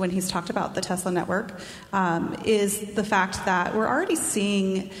mentioned when he's talked about the Tesla network, is the fact that we're already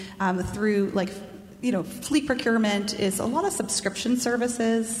seeing through fleet procurement is a lot of subscription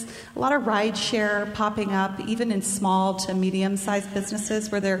services, a lot of ride share popping up, even in small to medium-sized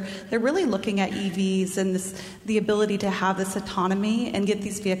businesses where they're really looking at EVs and the ability to have this autonomy and get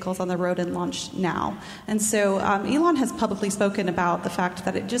these vehicles on the road and launched now. And so Elon has publicly spoken about the fact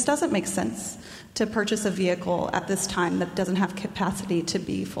that it just doesn't make sense to purchase a vehicle at this time that doesn't have capacity to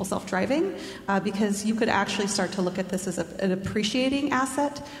be full self-driving, because you could actually start to look at this as an appreciating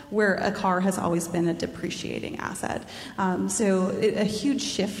asset where a car has always been a depreciating asset. So a huge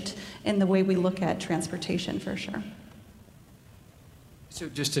shift in the way we look at transportation for sure. So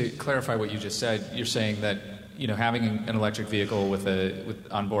just to clarify what you just said, you're saying that having an electric vehicle with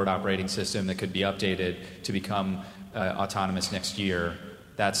onboard operating system that could be updated to become autonomous next year,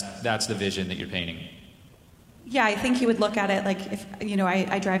 that's the vision that you're painting. Yeah, I think you would look at it like if,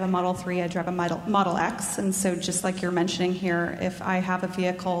 I drive a Model 3, I drive a Model X, and so just like you're mentioning here, if I have a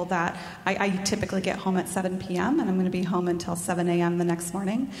vehicle that I typically get home at 7 p.m. and I'm going to be home until 7 a.m. the next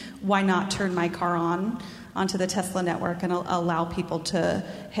morning, why not turn my car onto the Tesla network and allow people to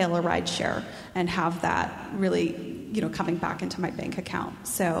hail a ride share and have that really, coming back into my bank account.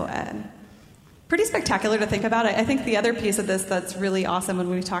 So pretty spectacular to think about. I think the other piece of this that's really awesome when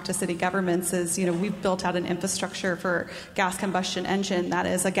we talk to city governments is, we've built out an infrastructure for gas combustion engine that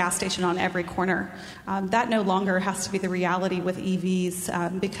is a gas station on every corner. That no longer has to be the reality with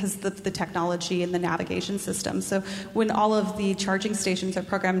EVs because of the technology and the navigation system. So when all of the charging stations are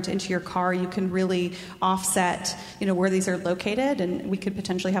programmed into your car, you can really offset, where these are located, and we could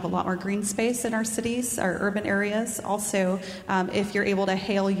potentially have a lot more green space in our cities, our urban areas. Also, if you're able to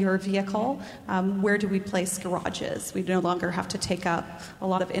hail your vehicle, where do we place garages? We no longer have to take up a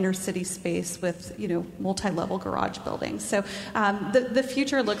lot of inner city space with, multi-level garage buildings. So the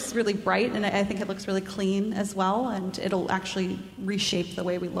future looks really bright, and I think it looks really clean as well, and it'll actually reshape the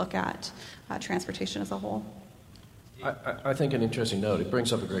way we look at transportation as a whole. I think an interesting note. It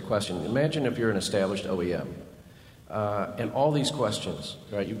brings up a great question. Imagine if you're an established OEM, and all these questions,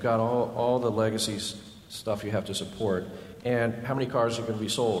 right? You've got all the legacy stuff you have to support, and how many cars are going to be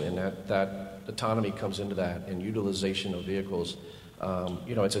sold, and that autonomy comes into that, and utilization of vehicles.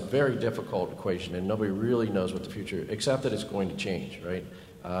 It's a very difficult equation, and nobody really knows what the future, except that it's going to change, right?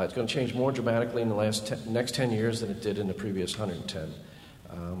 It's going to change more dramatically in the next 10 years than it did in the previous 110.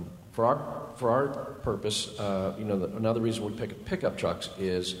 For our purpose, another reason we pick pickup trucks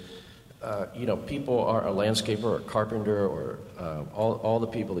is, people are a landscaper or a carpenter or all the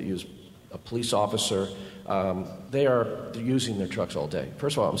people that use a police officer. They're using their trucks all day.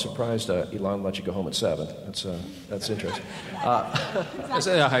 First of all, I'm surprised Elon let you go home at 7. That's interesting. It's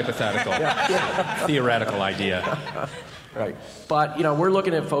a hypothetical, theoretical idea. Right. But, we're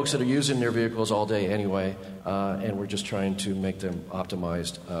looking at folks that are using their vehicles all day anyway, and we're just trying to make them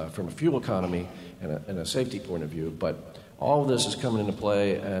optimized from a fuel economy and a safety point of view. But all of this is coming into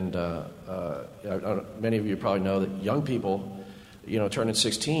play, and many of you probably know that young people, turning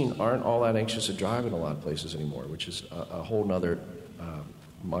 16, aren't all that anxious to drive in a lot of places anymore, which is a whole nother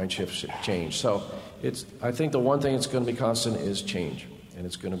mind shift change. So I think the one thing that's going to be constant is change, and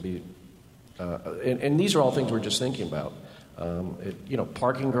it's going to be, and these are all things we're just thinking about.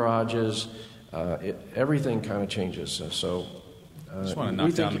 Parking garages, everything kind of changes. I just want to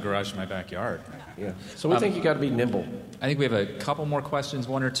knock down the garage in my backyard. Yeah. So we think you got to be nimble. I think we have a couple more questions,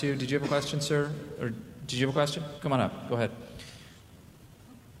 one or two. Did you have a question, sir? Or did you have a question? Come on up. Go ahead.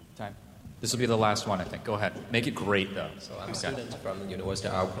 Time. This will be the last one, I think. Go ahead. Make it great, though. So I'm a student from the University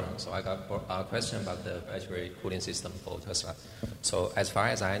of Auckland. So I got a question about the battery cooling system for Tesla. So as far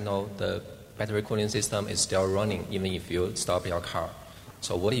as I know, the battery cooling system is still running even if you stop your car.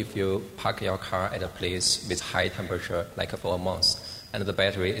 So what if you park your car at a place with high temperature, like for a month, and the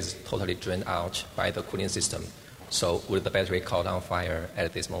battery is totally drained out by the cooling system? So would the battery caught on fire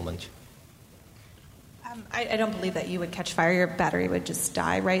at this moment? I don't believe that you would catch fire. Your battery would just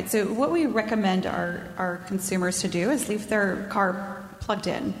die, right? So what we recommend our consumers to do is leave their car plugged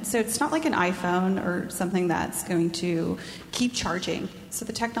in. So it's not like an iPhone or something that's going to keep charging. So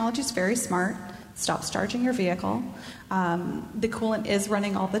the technology is very smart. Stops charging your vehicle. The coolant is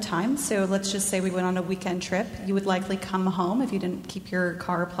running all the time. So let's just say we went on a weekend trip. You would likely come home if you didn't keep your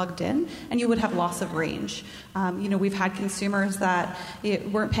car plugged in, and you would have loss of range. We've had consumers that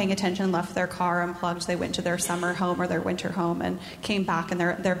weren't paying attention, left their car unplugged. They went to their summer home or their winter home and came back and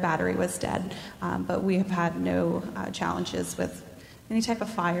their battery was dead. But we have had no challenges with any type of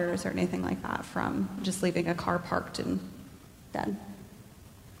fires or anything like that from just leaving a car parked and dead.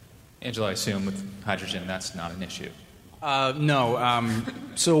 Angela, I assume with hydrogen, that's not an issue. No.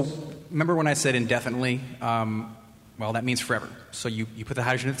 So remember when I said indefinitely? Well, that means forever. So you put the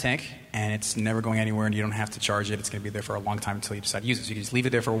hydrogen in the tank, and it's never going anywhere, and you don't have to charge it. It's going to be there for a long time until you decide to use it. So you can just leave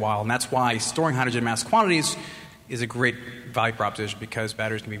it there for a while. And that's why storing hydrogen in mass quantities is a great value proposition, because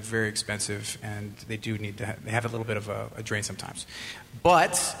batteries can be very expensive, and they do need to they have a little bit of a drain sometimes.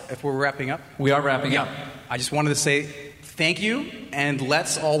 But if we're wrapping up. We are wrapping up. I just wanted to say thank you, and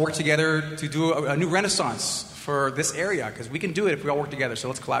let's all work together to do a new renaissance for this area, because we can do it if we all work together. So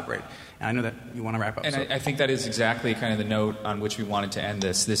let's collaborate. And I know that you want to wrap up. And I think that is exactly kind of the note on which we wanted to end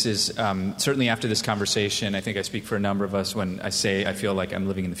this. This is certainly after this conversation, I think I speak for a number of us when I say I feel like I'm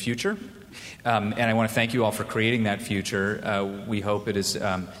living in the future. And I want to thank you all for creating that future. We hope it is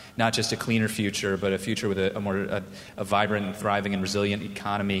not just a cleaner future, but a future with a more vibrant and thriving and resilient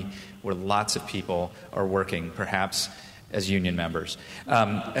economy where lots of people are working, perhaps as union members. I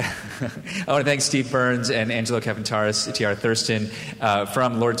want to thank Steve Burns and Angelo Keventaris, T.R. Thurston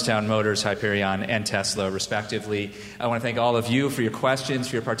from Lordstown Motors, Hyperion, and Tesla, respectively. I want to thank all of you for your questions,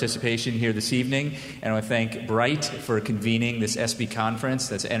 for your participation here this evening. And I want to thank Bright for convening this SB conference.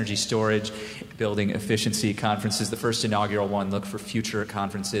 That's Energy Storage Building Efficiency Conference. This is the first inaugural one. Look for future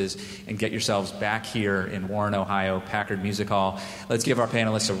conferences and get yourselves back here in Warren, Ohio, Packard Music Hall. Let's give our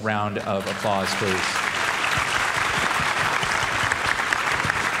panelists a round of applause, please.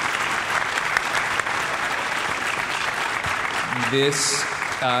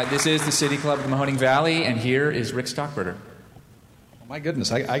 This is the City Club of the Mahoning Valley, and here is Rick Stockburger. Oh my goodness,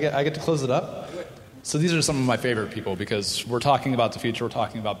 I get to close it up? So these are some of my favorite people, because we're talking about the future, we're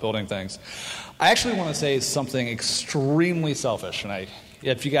talking about building things. I actually want to say something extremely selfish, and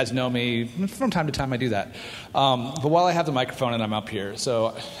if you guys know me, from time to time I do that. But while I have the microphone and I'm up here,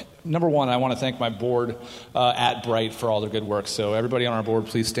 so number one, I want to thank my board at Bright for all their good work. So everybody on our board,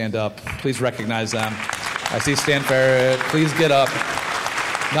 please stand up. Please recognize them. I see Stan Farrett. Please get up.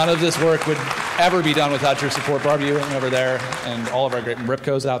 None of this work would ever be done without your support. Barbie Ewing over there and all of our great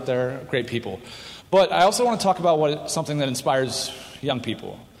Ripcos out there, great people. But I also want to talk about something that inspires young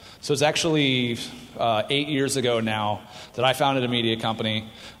people. So it's actually 8 years ago now that I founded a media company.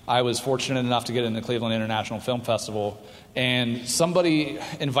 I was fortunate enough to get in the Cleveland International Film Festival, and somebody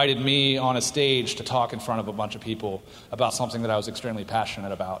invited me on a stage to talk in front of a bunch of people about something that I was extremely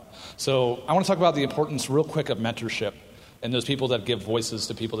passionate about. So I want to talk about the importance real quick of mentorship and those people that give voices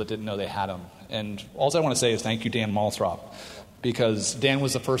to people that didn't know they had them. And all I want to say is thank you, Dan Malthrop, because Dan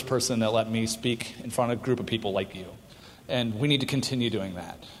was the first person that let me speak in front of a group of people like you. And we need to continue doing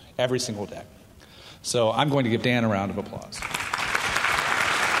that every single day. So I'm going to give Dan a round of applause.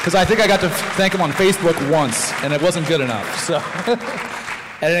 Because I think I got to thank him on Facebook once, and it wasn't good enough. So,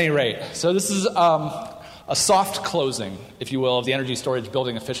 at any rate, so this is a soft closing, if you will, of the Energy Storage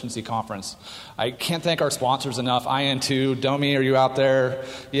Building Efficiency Conference. I can't thank our sponsors enough. IN2, Domi, are you out there?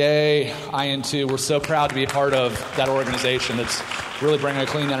 Yay, IN2. We're so proud to be a part of that organization that's really bringing a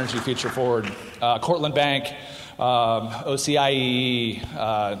clean energy future forward. Cortland Bank, OCIE,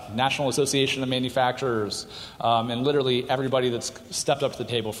 National Association of Manufacturers, and literally everybody that's stepped up to the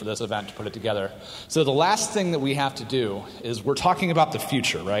table for this event to put it together. So the last thing that we have to do is we're talking about the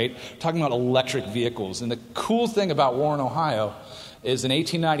future, right? We're talking about electric vehicles. And the cool thing about Warren, Ohio, is in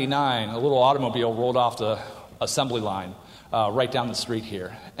 1899, a little automobile rolled off the assembly line right down the street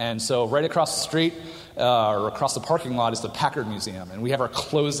here. And so right across the street, or across the parking lot, is the Packard Museum. And we have our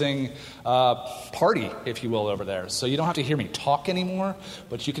closing party, if you will, over there. So you don't have to hear me talk anymore,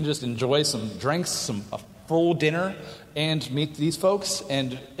 but you can just enjoy some drinks, a full dinner, and meet these folks.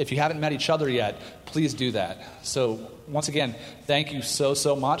 And if you haven't met each other yet, please do that. So once again, thank you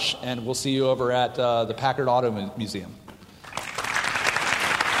so much, and we'll see you over at the Packard Auto Museum.